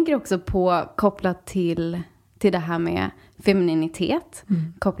 Och jag tänker också på, kopplat till det här med femininitet,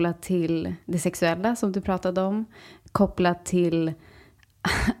 kopplat till det sexuella som du pratade om, kopplat till,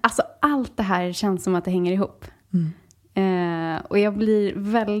 alltså allt det här känns som att det hänger ihop. Och jag blir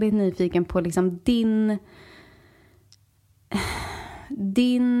väldigt nyfiken på liksom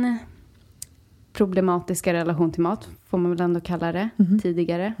din problematiska relation till mat, får man väl ändå kalla det,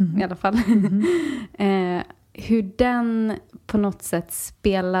 tidigare i alla fall. Hur den på något sätt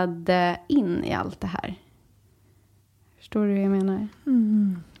spelade in i allt det här. Förstår du hur jag menar?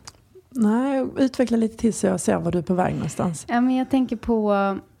 Nej, utveckla lite till så jag ser var du är på väg någonstans. Ja, men jag tänker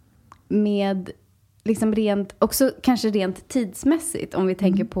på med liksom också kanske rent tidsmässigt, om vi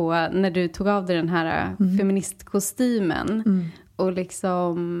tänker på när du tog av dig den här feministkostymen och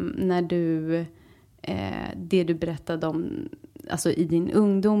liksom när du det du berättade om alltså i din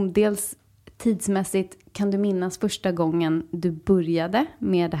ungdom, dels tidsmässigt, kan du minnas första gången du började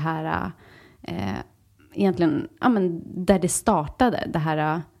med det här egentligen, ja, men där det startade, det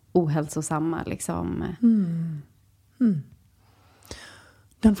här ohälsosamma liksom.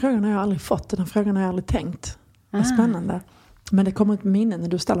 Den frågan har jag aldrig fått, den frågan har jag aldrig tänkt. Vad spännande. Men det kommer ett minne när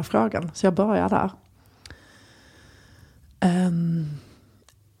du ställer frågan, så jag börjar där.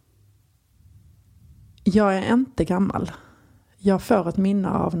 Jag är inte gammal. Jag får ett minne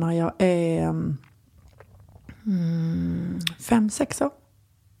av när jag är 5-6 år.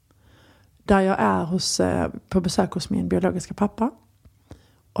 Där jag är på besök hos min biologiska pappa.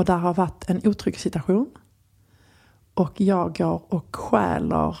 Och där har varit en otrygg situation. Och jag går och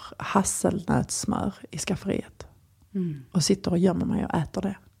stjäler hasselnötssmör i skafferiet. Och sitter och gömmer mig och äter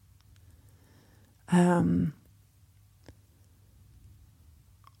det.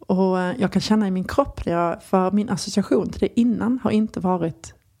 Och jag kan känna i min kropp, för min association till det innan har inte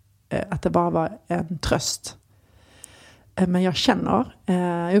varit att det bara var en tröst. Men jag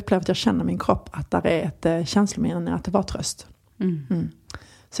upplever att jag känner i min kropp att det är ett känslominne att det var tröst.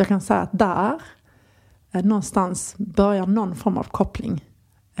 Så jag kan säga att där någonstans börjar någon form av koppling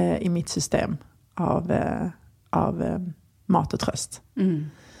i mitt system av mat och tröst.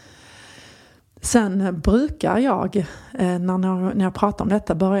 Sen brukar jag, när jag pratar om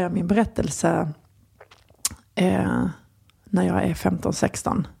detta, börja min berättelse när jag är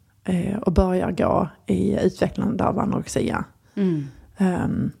 15-16 och börjar gå i utvecklingen av anorexia.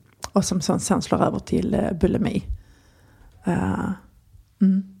 Och som sen slår över till bulimi.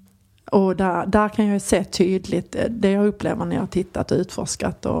 Och där kan jag se tydligt, det jag upplever när jag har tittat och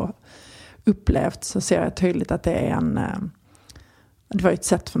utforskat och upplevt, så ser jag tydligt att det är det var ett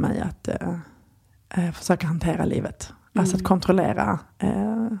sätt för mig att försöka hantera livet. Alltså att kontrollera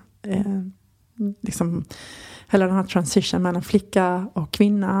liksom hela den här transition mellan flicka och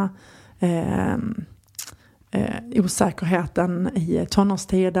kvinna, osäkerheten i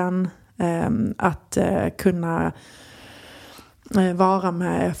tonårstiden, att kunna vara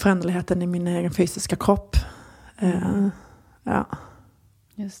med föränderligheten i min egen fysiska kropp. Ja.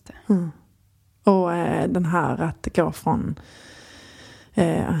 Just det. Och den här att gå från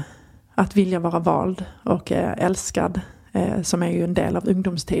att vilja vara vald och älskad, som är ju en del av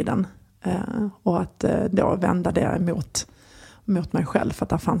ungdomstiden, och att då vända det mot mig själv, för att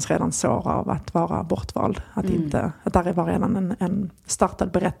det fanns redan sår av att vara bortvald, att där var redan en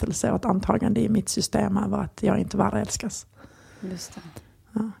startad berättelse och ett antagande i mitt system över att jag inte var älskas. Just det.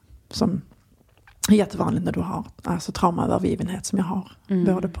 Ja, som är jättevanligt när du har alltså traumaövergivenhet, som jag har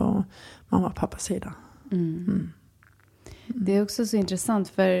både på mamma och pappas sida. Det är också så intressant,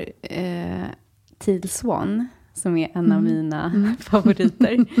 för Teal Swan, som är en av mina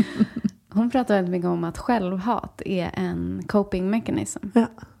favoriter, hon pratar väldigt mycket om att självhat är en coping mechanism. Ja.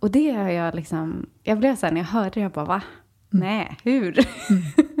 Och det har jag liksom, jag blev så här, när jag hörde det, jag bara, va? Nej, hur?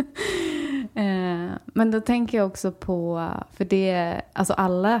 Men då tänker jag också på, för det, alltså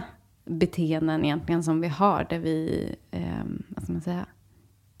alla beteenden egentligen som vi har, där vi, vad ska man säga,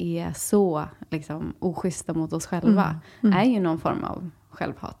 är så liksom oschyssta mot oss själva, är ju någon form av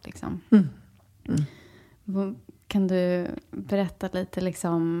självhat liksom. Kan du berätta lite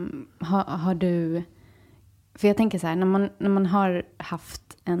liksom, har du, för jag tänker så här, när man har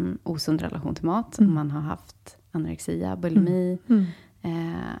haft en osund relation till mat, och man har haft anorexia, bulimi,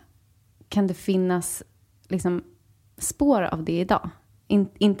 kan det finnas liksom spår av det idag?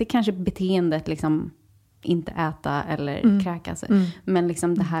 Inte kanske beteendet liksom inte äta eller kräkas, men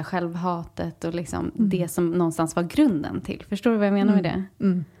liksom det här självhatet och liksom det som någonstans var grunden till. Förstår du vad jag menar med det?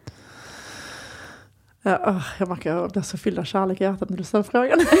 Ja, jag märker att jag blir så fylld av kärlek i hjärtat när du ställer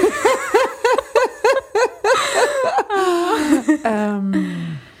frågan.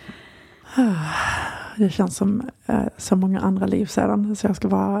 Det känns som så många andra liv sedan, så jag ska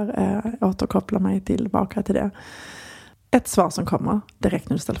bara återkoppla mig tillbaka till det. Ett svar som kommer direkt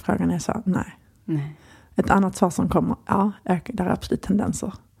när du ställer frågan är så, nej. Ett annat svar som kommer, ja, där är absolut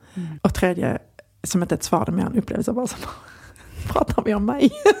tendenser. Och tredje, som inte ett svar, det är mer en upplevelse. Bara så pratar vi om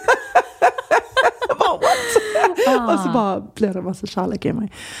mig. Bara, what? Och så bara blir det en massa kärlek i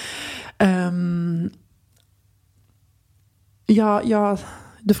mig.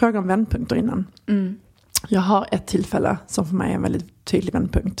 Du frågade om vändpunkter innan. Jag har ett tillfälle som för mig är en väldigt tydlig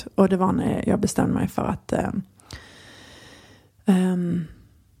vändpunkt. Och det var när jag bestämde mig för att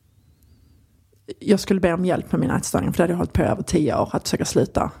jag skulle be om hjälp med mina ätstörningar. För det hade jag hållit på över 10 år att försöka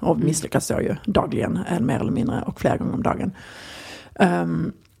sluta. Och misslyckas då ju dagligen, mer eller mindre, och flera gånger om dagen.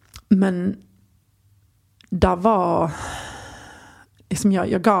 Men där var... Liksom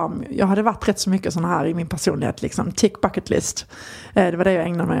jag hade varit rätt så mycket sån här i min personlighet. Liksom, tick bucket list. Det var det jag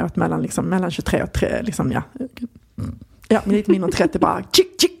ägnade mig åt mellan 23 och 3. Liksom, ja, men lite mindre än 30 bara.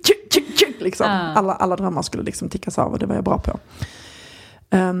 Tick, liksom. Alla drömmar skulle liksom tickas av och det var jag bra på.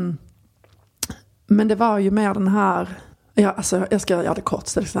 Men det var ju mer den här... jag ska göra det kort.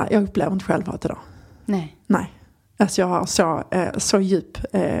 Så det jag upplever inte självhat idag. Nej. Alltså jag har så djup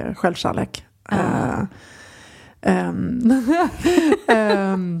självkärlek.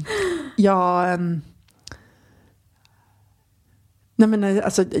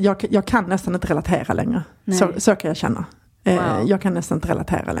 Jag kan nästan inte relatera längre. Så kan jag känna. Jag kan nästan inte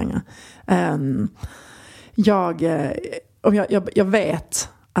relatera längre. Jag vet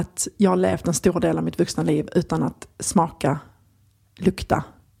att jag har levt en stor del av mitt vuxna liv utan att smaka, lukta,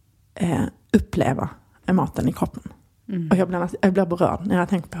 uppleva maten i kroppen. Och jag blir berörd när jag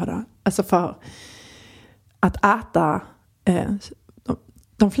tänker på det. Alltså för att äta,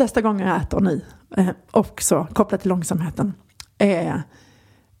 de flesta gånger jag äter nu, också kopplat till långsamheten, är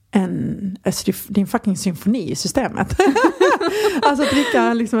det är en fucking symfoni i systemet. Alltså att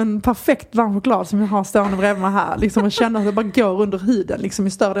dricka liksom en perfekt varm choklad som jag har stående bredvid mig här, liksom, och känna att det bara går under huden liksom,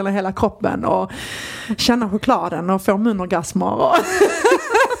 i större del av hela kroppen, och känna chokladen och få munorgasmer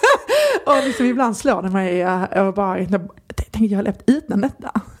och liksom ibland slår det mig och bara tänkte jag har levt utan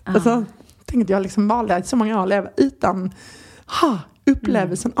detta. Alltså tänkte jag liksom valde så många år att leva utan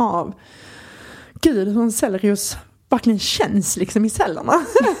upplevelsen av gud, hur en sellerius verkligen känns liksom i cellerna.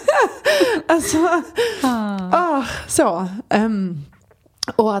 Alltså så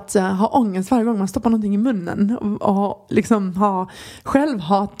och att ha ångest varje gång man stoppar någonting i munnen och liksom ha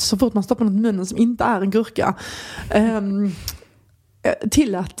självhat så fort man stoppar något i munnen som inte är en gurka,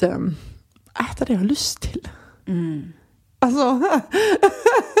 till att äta det jag har lust till. Alltså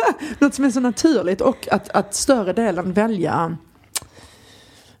något som är så naturligt, och att större delen välja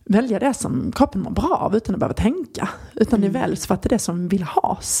det som kroppen mår bra av utan att behöva tänka. Utan det väljs för att det är det som vill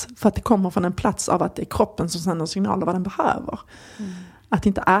has. För att det kommer från en plats av att det är kroppen som sänder signaler vad den behöver. Att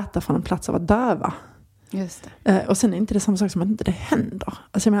inte äta från en plats av att döva. Just det. Och sen är inte det samma sak som att inte det händer.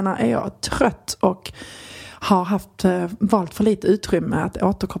 Alltså jag menar, är jag trött och har valt för lite utrymme att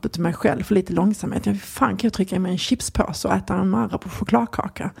återkoppla till mig själv, för lite långsamhet. Fan kan jag trycka i mig en chipspåse och äta en marra på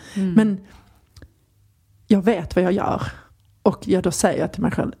chokladkaka. Men jag vet vad jag gör. Och jag då säger till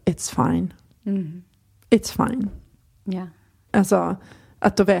mig själv, it's fine. It's fine. Yeah. Alltså,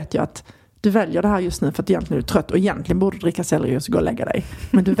 att då vet jag att du väljer det här just nu för att egentligen är du trött och egentligen borde du dricka sellerijuice och gå och lägga dig.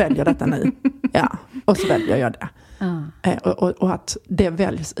 Men du väljer detta nu. Ja, och så väljer jag det. Och att det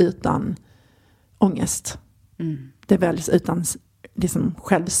väljs utan ångest. Det väljs utan liksom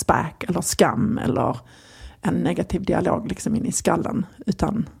självspäk eller skam eller en negativ dialog liksom in i skallen.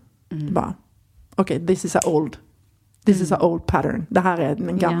 Utan bara, okej, this is a old pattern. Det här är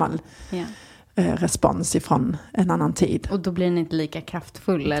en gammal respons ifrån en annan tid. Och då blir den inte lika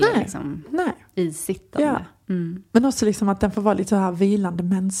kraftfull eller liksom isittande. Ja. Men också liksom att den får vara lite så här vilande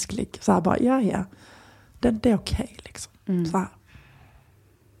mänsklig. Så här bara, det är okej liksom. Så här.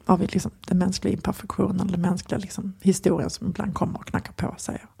 Har vi liksom den mänskliga imperfektionen, den mänskliga liksom historien som ibland kommer och knackar på,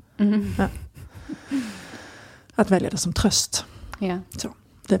 säger jag. Att välja det som tröst. Ja. Så,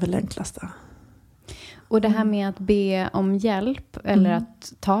 det är väl det enklaste. Och det här med att be om hjälp eller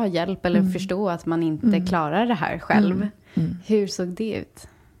att ta hjälp eller förstå att man inte klarar det här själv. Hur såg det ut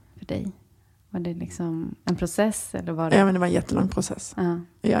för dig? Var det liksom en process eller var det? Ja, men det var en jättelång process.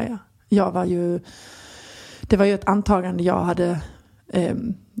 Ja. Det var ju ett antagande jag hade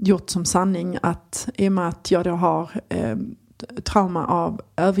gjort som sanning, att i och med att jag då har trauma av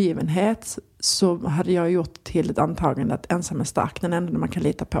övergivenhet, så hade jag gjort till ett antagande att ensam är stark. Den enda man kan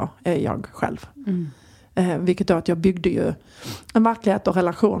lita på är jag själv. Vilket då att jag byggde ju en verklighet och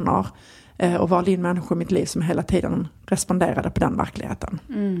relationer och valde in människor i mitt liv som hela tiden responderade på den verkligheten.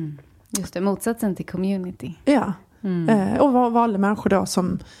 Just det, motsatsen till community. Ja, och valde människor då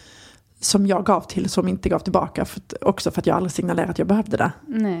som jag gav till, som inte gav tillbaka, också för att jag aldrig signalerade att jag behövde det.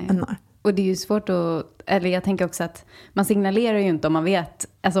 Nej. Och det är ju svårt att, eller jag tänker också att man signalerar ju inte om man vet,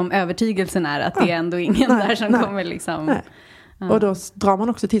 alltså om övertygelsen är att det är ändå ingen där som kommer liksom. Nej. Och då drar man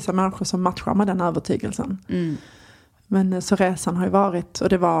också till sig människor som matchar med den övertygelsen. Men så resan har ju varit, och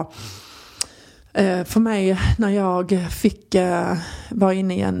det var för mig när jag fick vara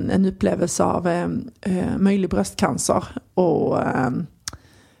inne i en upplevelse av möjlig bröstcancer, och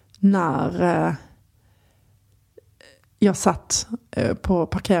när jag satt på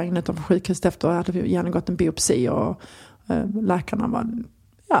parkeringen utanför sjukhuset efter att jag hade genomgått en biopsi, och läkarna var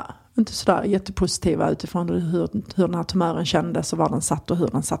inte sådär jättepositiva utifrån hur den här tumören kändes och var den satt och hur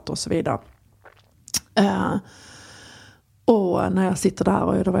den satt och så vidare. Och när jag sitter där,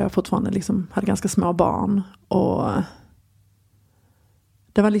 och då var jag fortfarande liksom, hade ganska små barn, och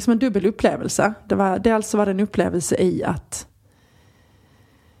det var liksom en dubbel upplevelse. Dels var det en upplevelse i att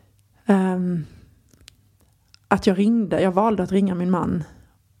jag valde att ringa min man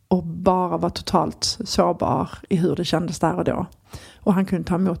och bara var totalt sårbar i hur det kändes där och då. Och han kunde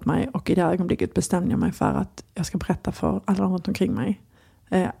ta emot mig, och i det ögonblicket bestämde jag mig för att jag ska berätta för alla runt omkring mig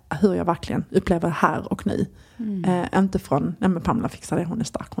hur jag verkligen upplever här och nu. Inte från, nej men Pamela fixar det, hon är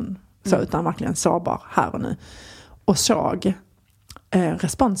stark, utan verkligen sårbar här och nu. Och såg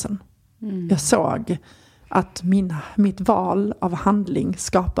responsen. Jag såg att mitt val av handling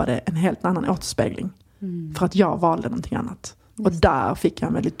skapade en helt annan återspegling. För att jag valde någonting annat. Och där fick jag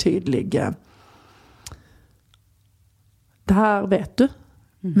en väldigt tydlig, det här vet du,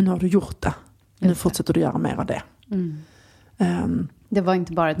 men nu har du gjort det. Nu fortsätter du göra mer av det. Det var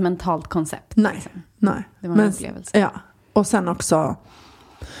inte bara ett mentalt koncept. Nej, liksom. nej. Det var en upplevelse. Ja, och sen också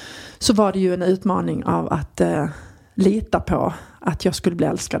så var det ju en utmaning av att lita på att jag skulle bli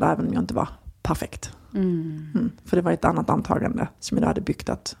älskad även om jag inte var perfekt. För det var ett annat antagande som jag hade byggt,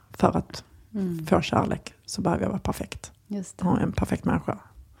 att för att få kärlek så behöver jag vara perfekt. Just det. Och en perfekt människa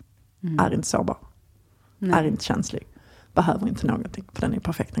är inte sårbar. Är inte känslig. Behöver inte någonting. För den är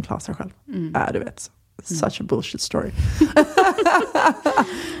perfekt, den klarar sig själv. Du vet. Such a bullshit story.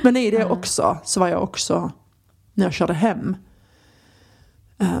 Men i det också så var jag också, när jag körde hem,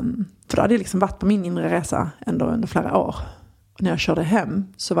 för då hade jag liksom varit på min inre resa ändå under flera år. Och när jag körde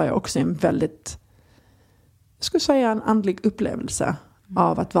hem så var jag också i en väldigt, jag skulle säga en andlig upplevelse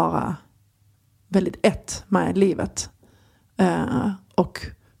av att vara väldigt ett med livet. Och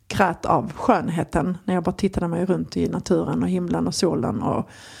grät av skönheten när jag bara tittade mig runt i naturen och himlen och solen, och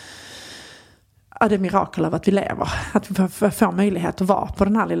det är mirakel av att vi lever. Att vi får möjlighet att vara på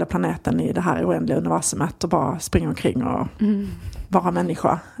den här lilla planeten i det här oändliga universumet och bara springa omkring och vara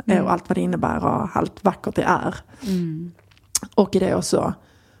människa. Och allt vad det innebär och allt vackert det är. Och i det också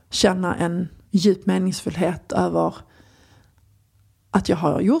känna en djup meningsfullhet över att jag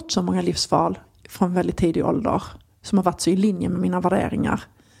har gjort så många livsval från väldigt tidig ålder som har varit så i linje med mina värderingar.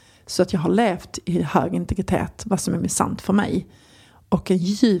 Så att jag har levt i hög integritet, vad som är sant för mig. Och en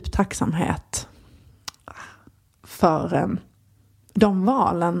djup tacksamhet för de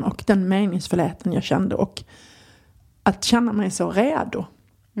valen och den meningsfullheten jag kände. Och att känna mig så redo.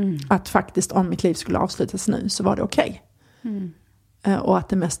 Att faktiskt om mitt liv skulle avslutas nu så var det okej. Och att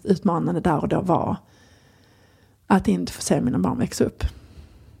det mest utmanande där och då var att inte få se mina barn växa upp.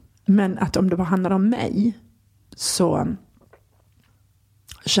 Men att om det bara handlade om mig så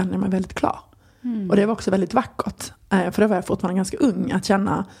kände jag mig väldigt klar. Och det var också väldigt vackert. För då var jag fortfarande ganska ung att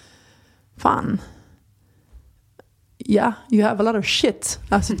känna, fan, ja, you have a lot of shit.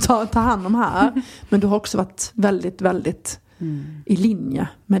 Alltså ta hand om här. Men du har också varit väldigt, väldigt i linje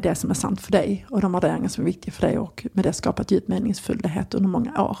med det som är sant för dig. Och de värderingar som är viktiga för dig. Och med det skapat djup meningsfullhet under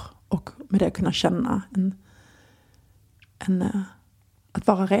många år. Och med det kunna känna att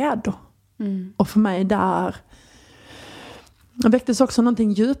vara redo. Och för mig där väcktes också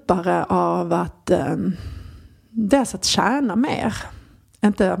någonting djupare av att dels att tjäna mer.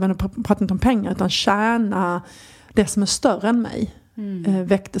 Jag pratar inte om pengar, utan tjäna det som är större än mig.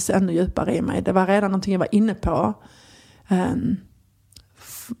 Väcktes ännu djupare i mig. Det var redan någonting jag var inne på.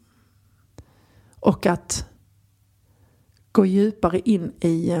 Och att gå djupare in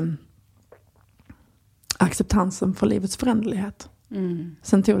i acceptansen för livets föränderlighet.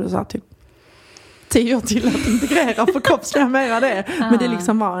 Sen tog det så här typ 10 år till att integrera för kroppsliga mera det. Men det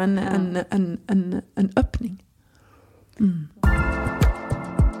liksom var en öppning.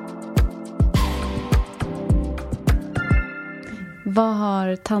 Vad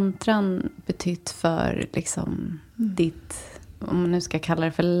har tantran betytt för liksom ditt, om man nu ska kalla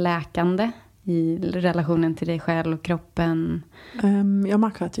det för läkande, i relationen till dig själv och kroppen? Jag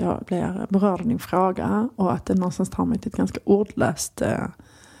märker att jag blir berörd av din fråga och att det någonstans tar mig till ett ganska ordlöst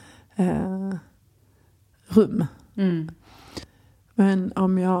rum. Men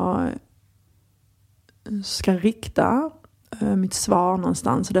om jag ska rikta mitt svar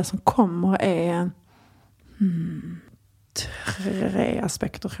någonstans, och det som kommer är 3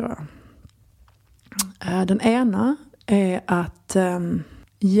 aspekter, tror jag. Den ena är att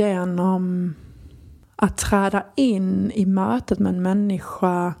genom att träda in i mötet med en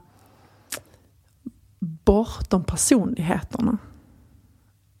människa bortom personligheterna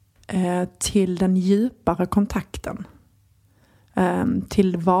till den djupare kontakten,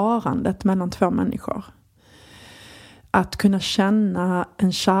 till varandet mellan 2 människor. Att kunna känna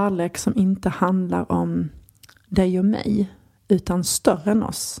en kärlek som inte handlar om dig och mig, utan större än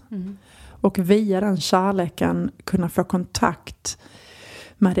oss. Och via den kärleken kunna få kontakt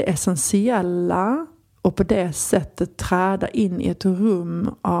med det essentiella, och på det sättet träda in i ett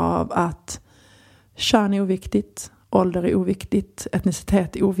rum av att kön är oviktigt, ålder är oviktigt,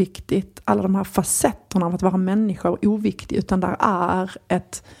 etnicitet är oviktigt. Alla de här facetterna av att vara människa är oviktigt, utan där är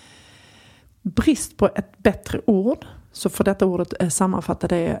ett brist på ett bättre ord. Så för detta ordet sammanfattar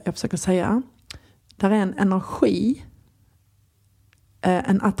det jag försöker säga. Där är en energi,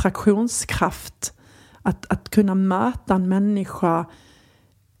 en attraktionskraft, att kunna möta en människa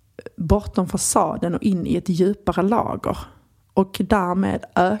bortom fasaden och in i ett djupare lager. Och därmed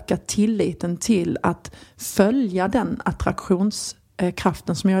öka tilliten till att följa den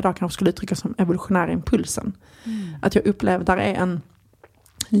attraktionskraften som jag idag kanske skulle uttrycka som evolutionära impulsen. Att jag upplever där är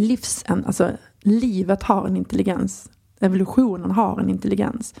alltså livet har en intelligens. Evolutionen har en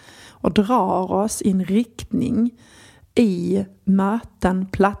intelligens. Och drar oss i en riktning i möten,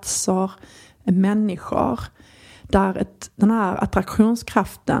 platser, människor. Där den här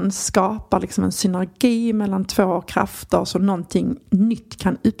attraktionskraften skapar liksom en synergi mellan 2 krafter, så någonting nytt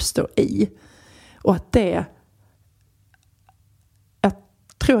kan uppstå i. Och att jag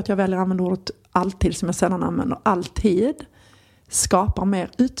tror att jag väljer att använda ordet alltid, som jag sällan använder, alltid skapar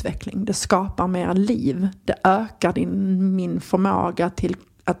mer utveckling. Det skapar mer liv. Det ökar min förmåga till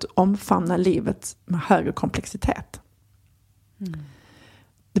att omfamna livet med högre komplexitet.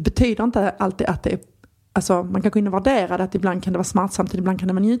 Det betyder inte alltid att det är, alltså man kan gå in och värdera det, att ibland kan det vara smärtsamt, ibland kan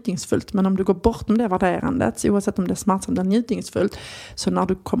det vara njutningsfullt. Men om du går bortom det värderandet, oavsett om det är smärtsamt eller njutningsfullt, så när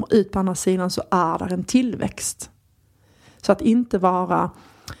du kommer ut på andra sidan så är det en tillväxt. Så att inte vara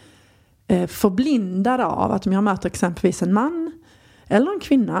förblindad av att om jag möter exempelvis en man eller en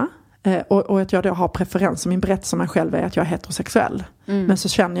kvinna, och att jag då har preferens, som min berättelse om mig själv är att jag är heterosexuell. Men så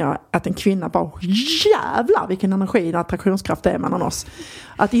känner jag att en kvinna bara, jävlar vilken energi och attraktionskraft det är mellan oss.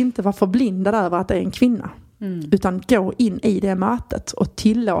 Att inte vara förblindad över att det är en kvinna. Utan gå in i det mötet och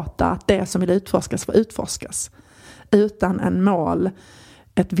tillåta att det som vill utforskas får utforskas. Utan en mål,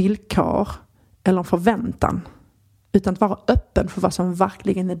 ett villkor eller en förväntan. Utan att vara öppen för vad som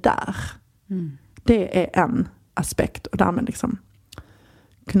verkligen är där. Det är en aspekt, och därmed liksom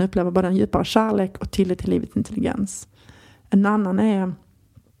kunna uppleva både en djupare kärlek och tillit till livets intelligens. En annan är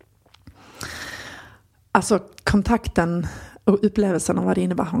alltså kontakten och upplevelsen av vad det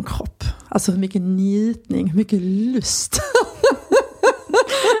innebär att ha en kropp. Alltså hur mycket njutning, hur mycket lust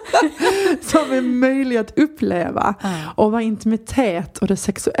som är möjligt att uppleva. Och vad intimitet och det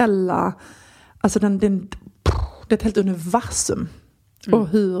sexuella, alltså det är ett helt universum. Och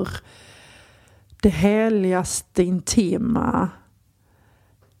hur det heligaste intima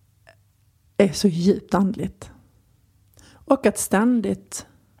är så djupt andligt. Och att ständigt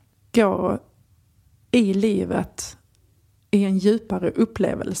gå i livet i en djupare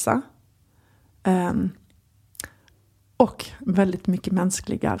upplevelse. Och väldigt mycket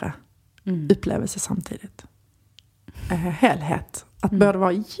mänskligare upplevelse samtidigt. Helhet. Att både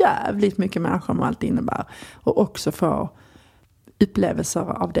vara jävligt mycket människa med allt det innebär. Och också få upplevelser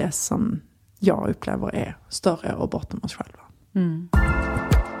av det som jag upplever är större och bortom oss själva.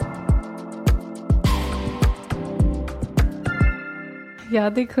 Jag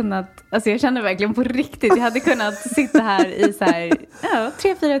hade kunnat, alltså jag känner verkligen på riktigt, jag hade kunnat sitta här i så här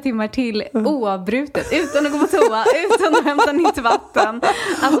 3-4 timmar till oavbrutet, utan att gå på toa, utan att hämta nytt vatten.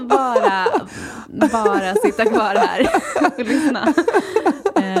 Alltså bara sitta kvar här och lyssna.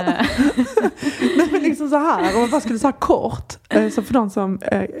 Men liksom så här, om man bara skulle säga kort, så för de som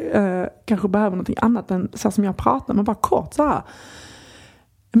kanske behöver någonting annat än så som jag pratar, men bara kort så här.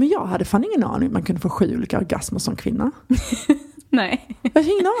 Men jag hade fan ingen aning om man kunde få 7 olika orgasmer som kvinna. Nej. Jag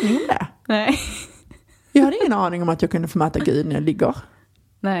hade ingen aning om det. Nej. Jag hade ingen aning om att jag kunde få möta Gud när jag ligger.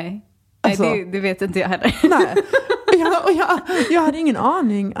 Nej. Alltså, Nej, det vet inte jag heller. Nej. Jag hade ingen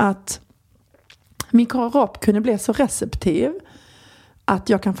aning att min kropp kunde bli så receptiv att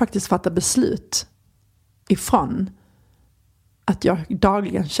jag kan faktiskt fatta beslut ifrån att jag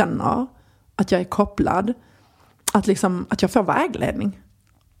dagligen känner att jag är kopplad, att jag får vägledning.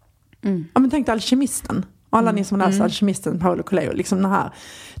 Ja, men tänk dig Alkemisten. Och alla ni som läser Alkemisten, Paulo Coelho. Liksom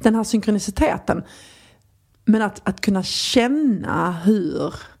den här synkroniciteten. Men att kunna känna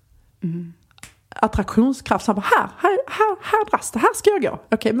hur attraktionskraft. Så här dras det. Här ska jag gå.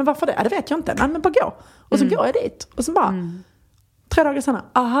 Okej, men varför det? Det vet jag inte. Nej, men bara gå. Och så går jag dit. Och så bara 3 dagar senare.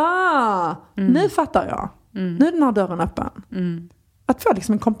 Aha! Nu fattar jag. Nu är den här dörren öppen. Att få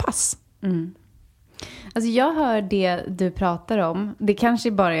liksom en kompass. Alltså jag hör det du pratar om. Det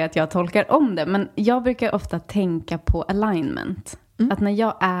kanske bara är att jag tolkar om det. Men jag brukar ofta tänka på alignment. Att när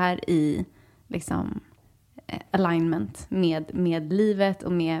jag är i liksom alignment med livet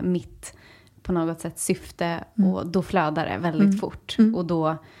och med mitt på något sätt syfte. Och då flödar det väldigt fort. Och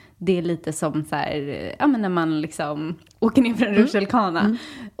då, det är lite som så här, ja men när man liksom åker ner för en rutschkana.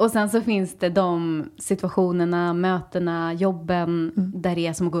 Och sen så finns det de situationerna, mötena, jobben där det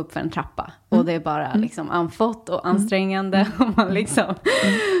är som att gå upp för en trappa. Och det är bara liksom anfått och ansträngande. Och, man liksom,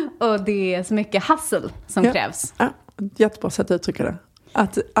 och det är så mycket hustle som krävs. Ja, jättebra sätt att uttrycka det.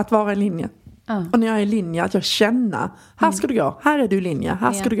 Att vara i linje. Och när jag är i linje, att jag känner, här ska du gå, här är du i linje,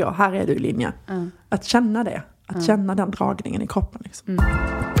 här ska du gå, här är du i linje. Att känna det, att känna den dragningen i kroppen. Liksom.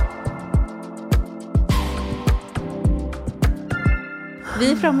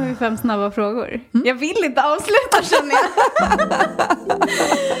 Vi är framme vid 5 snabba frågor. Jag vill inte avsluta, känner jag.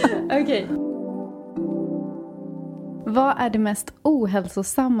 Okej. Vad är det mest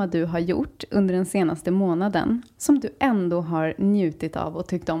ohälsosamma du har gjort under den senaste månaden som du ändå har njutit av och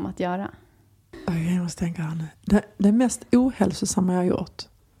tyckt om att göra? Jag måste tänka här nu. Det mest ohälsosamma jag har gjort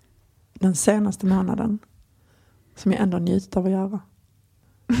den senaste månaden som jag ändå njutit av att göra.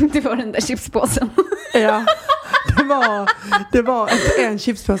 Det var den där chipspåsen. Ja, det var inte en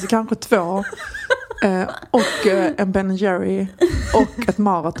chipspåse, kanske 2. Och en Ben & Jerry och ett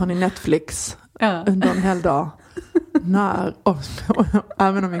maraton i Netflix under en hel dag.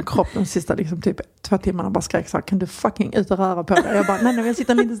 Även om min kropp de sista liksom, typ 2 timmarna bara skrek så här, kan du fucking ut och röra på dig? Jag bara, nej, jag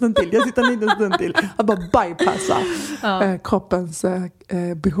sitter en liten stund till. Jag bara bypassar kroppens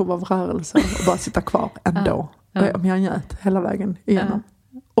behov av rörelse och bara sitta kvar ändå. Om jag njöt hela vägen igenom.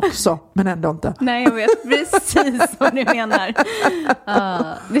 Också, men ändå inte. Nej, jag vet precis vad du menar.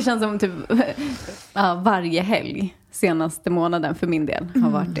 Det känns som typ varje helg senaste månaden för min del har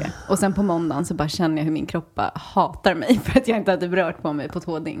varit det. Och sen på måndagen så bara känner jag hur min kropp hatar mig för att jag inte hade rört på mig på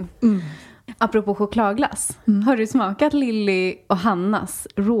 2 dygn. Apropå chokladglass. Har du smakat Lilly och Hannas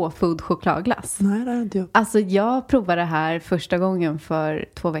rawfood chokladglass? Nej, det har jag inte gjort. Alltså jag provade det här första gången för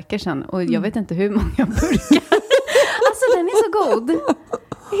 2 veckor sedan. Och jag vet inte hur många burkar. Alltså den är så god.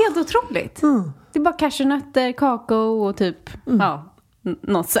 Helt otroligt. Det är bara cashewnötter, kakao och typ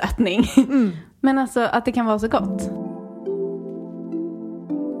någon sötning. Men alltså att det kan vara så gott.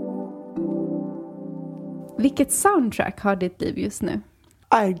 Vilket soundtrack har ditt liv just nu?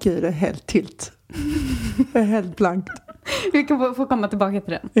 Aj gud, det är helt tilt. Det är helt blankt. Vi kan få komma tillbaka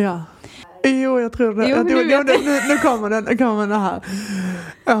till den. Ja. Jo, jag tror det. Nu kommer den här.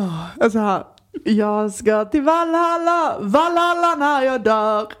 Alltså här. Jag ska till Valhalla när jag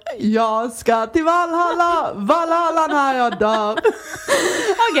dör. Jag ska till Valhalla när jag dör.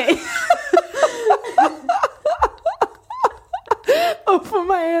 Okej. Och för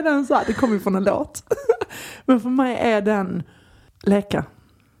mig är den så här, det kommer ju från en låt. Men för mig är den leka.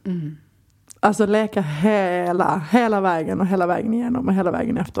 Alltså leka hela vägen och hela vägen igenom och hela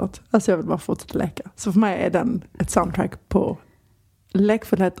vägen efteråt. Alltså jag vill bara fortsätta leka. Så för mig är den ett soundtrack på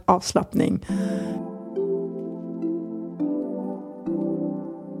lekfullhet, avslappning.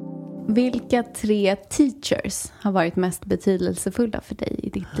 Vilka 3 teachers har varit mest betydelsefulla för dig i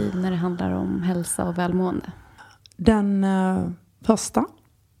ditt liv när det handlar om hälsa och välmående? Den första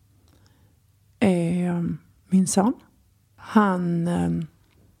är min son.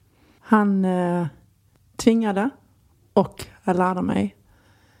 Han tvingade och jag lärde mig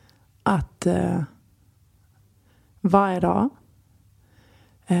att varje dag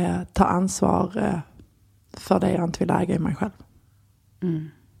ta ansvar för det jag inte vill äga i mig själv.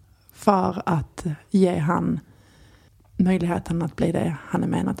 För att ge han möjligheten att bli det han är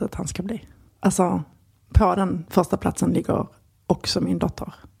menat att han ska bli. Alltså, på den första platsen ligger också min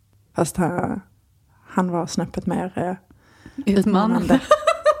dotter. Fast han var snäppet mer utmanande.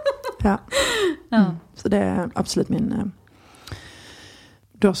 Ja. Så det är absolut min...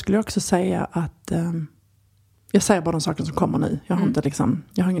 Då skulle jag också säga att... jag säger bara de saker som kommer nu. Jag har inte liksom...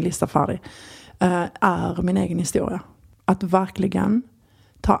 Jag har ingen lista färdig. Är min egen historia. Att verkligen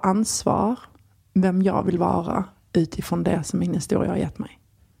ta ansvar vem jag vill vara utifrån det som min historia har gett mig.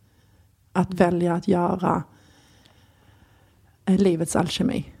 Att välja att göra livets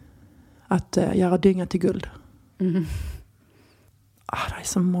alkemi. Att göra dynga till guld. det är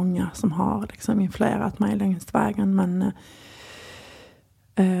så många som har liksom influerat mig längs vägen. Men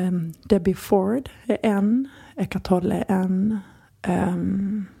Debbie Ford är en. Eckhart Tolle är en.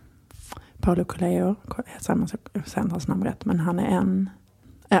 Paulo Coelho, jag säger inte hans namn rätt, men han är en.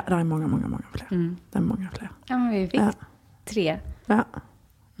 Ja, det är många fler. Det är många fler. Ja, men vi fick 3. Ja.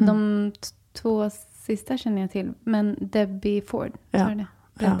 De 2 sista känner jag till. Men Debbie Ford, sa du det?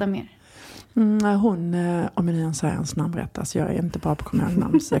 Berätta mer. Hon, om jag nu säger hans namn rätt, alltså jag är inte bra på att komma ihåg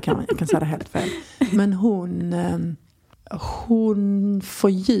namn, så jag kan säga det helt fel. Men hon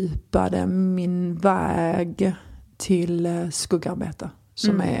fördjupade min väg till skuggarbete,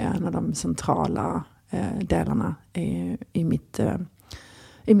 som är en av de centrala delarna i mitt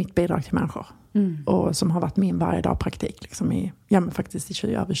bidrag till människor. Och som har varit min varje dag praktik liksom faktiskt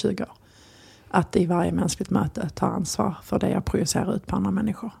i över 20 år. Att i varje mänskligt möte ta ansvar för det jag projicerar ut på andra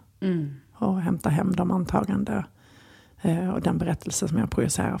människor. Och hämta hem de antagande och den berättelse som jag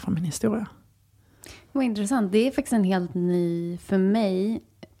projicerar från min historia. Vad intressant. Det är faktiskt en helt ny, för mig,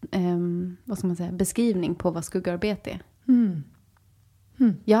 beskrivning på vad skuggarbete är.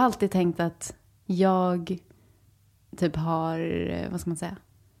 Jag har alltid tänkt att jag typ har,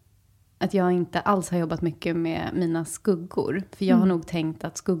 att jag inte alls har jobbat mycket med mina skuggor. För jag har nog tänkt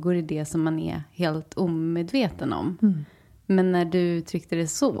att skuggor är det som man är helt omedveten om. Men när du tryckte det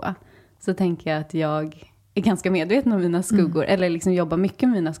så tänker jag att jag är ganska medveten om mina skuggor. Eller liksom jobbar mycket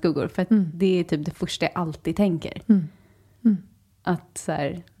med mina skuggor. För att det är typ det första jag alltid tänker. Att så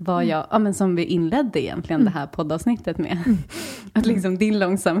här, vad jag, men som vi inledde egentligen det här poddavsnittet med. Att liksom din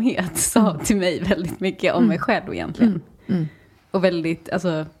långsamhet sa till mig väldigt mycket om mig själv egentligen. Och väldigt,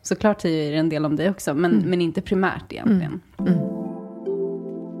 alltså såklart säger det en del om dig också. Men inte primärt egentligen.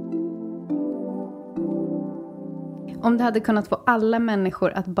 Om du hade kunnat få alla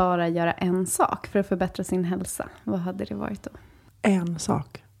människor att bara göra en sak för att förbättra sin hälsa, vad hade det varit då? En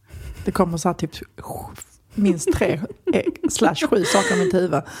sak. Det kommer så här typ minst 3/7 saker i mitt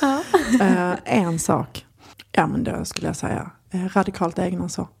huvud. En sak. Ja, men då skulle jag säga radikalt egna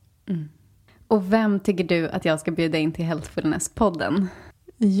så. Och vem tycker du att jag ska bjuda in till Healthfulness-podden?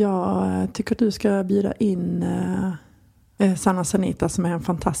 Jag tycker du ska bjuda in Sanna Sanita, som är en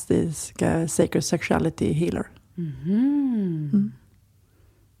fantastisk sacred sexuality healer.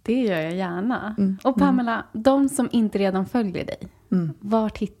 Det gör jag gärna. Och Pamela, de som inte redan följer dig,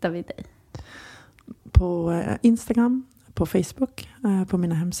 vart hittar vi dig? På Instagram, på Facebook, på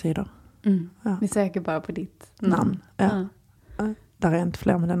mina hemsidor. Ja. Vi söker bara på ditt namn. Ja. Där är inte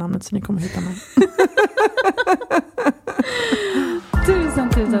fler med det namnet, så ni kommer hitta mig.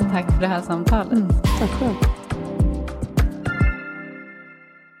 Tusen tack för det här samtalet. Tack själv.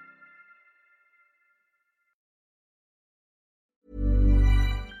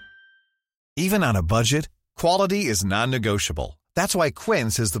 Even on a budget, quality is non-negotiable. That's why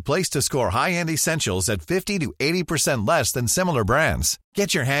Quince is the place to score high-end essentials at 50 to 80% less than similar brands.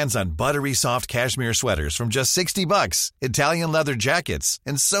 Get your hands on buttery soft cashmere sweaters from just $60, Italian leather jackets,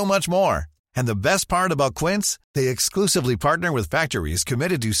 and so much more. And the best part about Quince, they exclusively partner with factories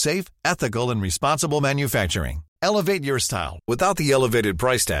committed to safe, ethical, and responsible manufacturing. Elevate your style without the elevated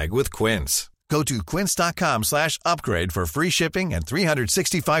price tag with Quince. Go to quince.com/upgrade for free shipping and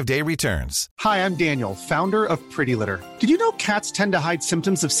 365-day returns. Hi, I'm Daniel, founder of Pretty Litter. Did you know cats tend to hide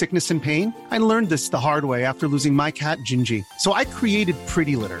symptoms of sickness and pain? I learned this the hard way after losing my cat, Gingy. So I created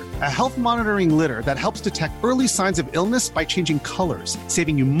Pretty Litter, a health monitoring litter that helps detect early signs of illness by changing colors,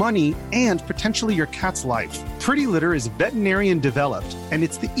 saving you money and potentially your cat's life. Pretty Litter is veterinarian developed, and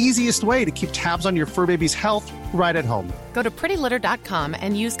it's the easiest way to keep tabs on your fur baby's health right at home. Go to prettylitter.com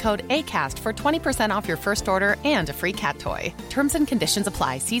and use code ACAST for 20% off your first order and a free cat toy. Terms and conditions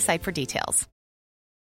apply. See site for details.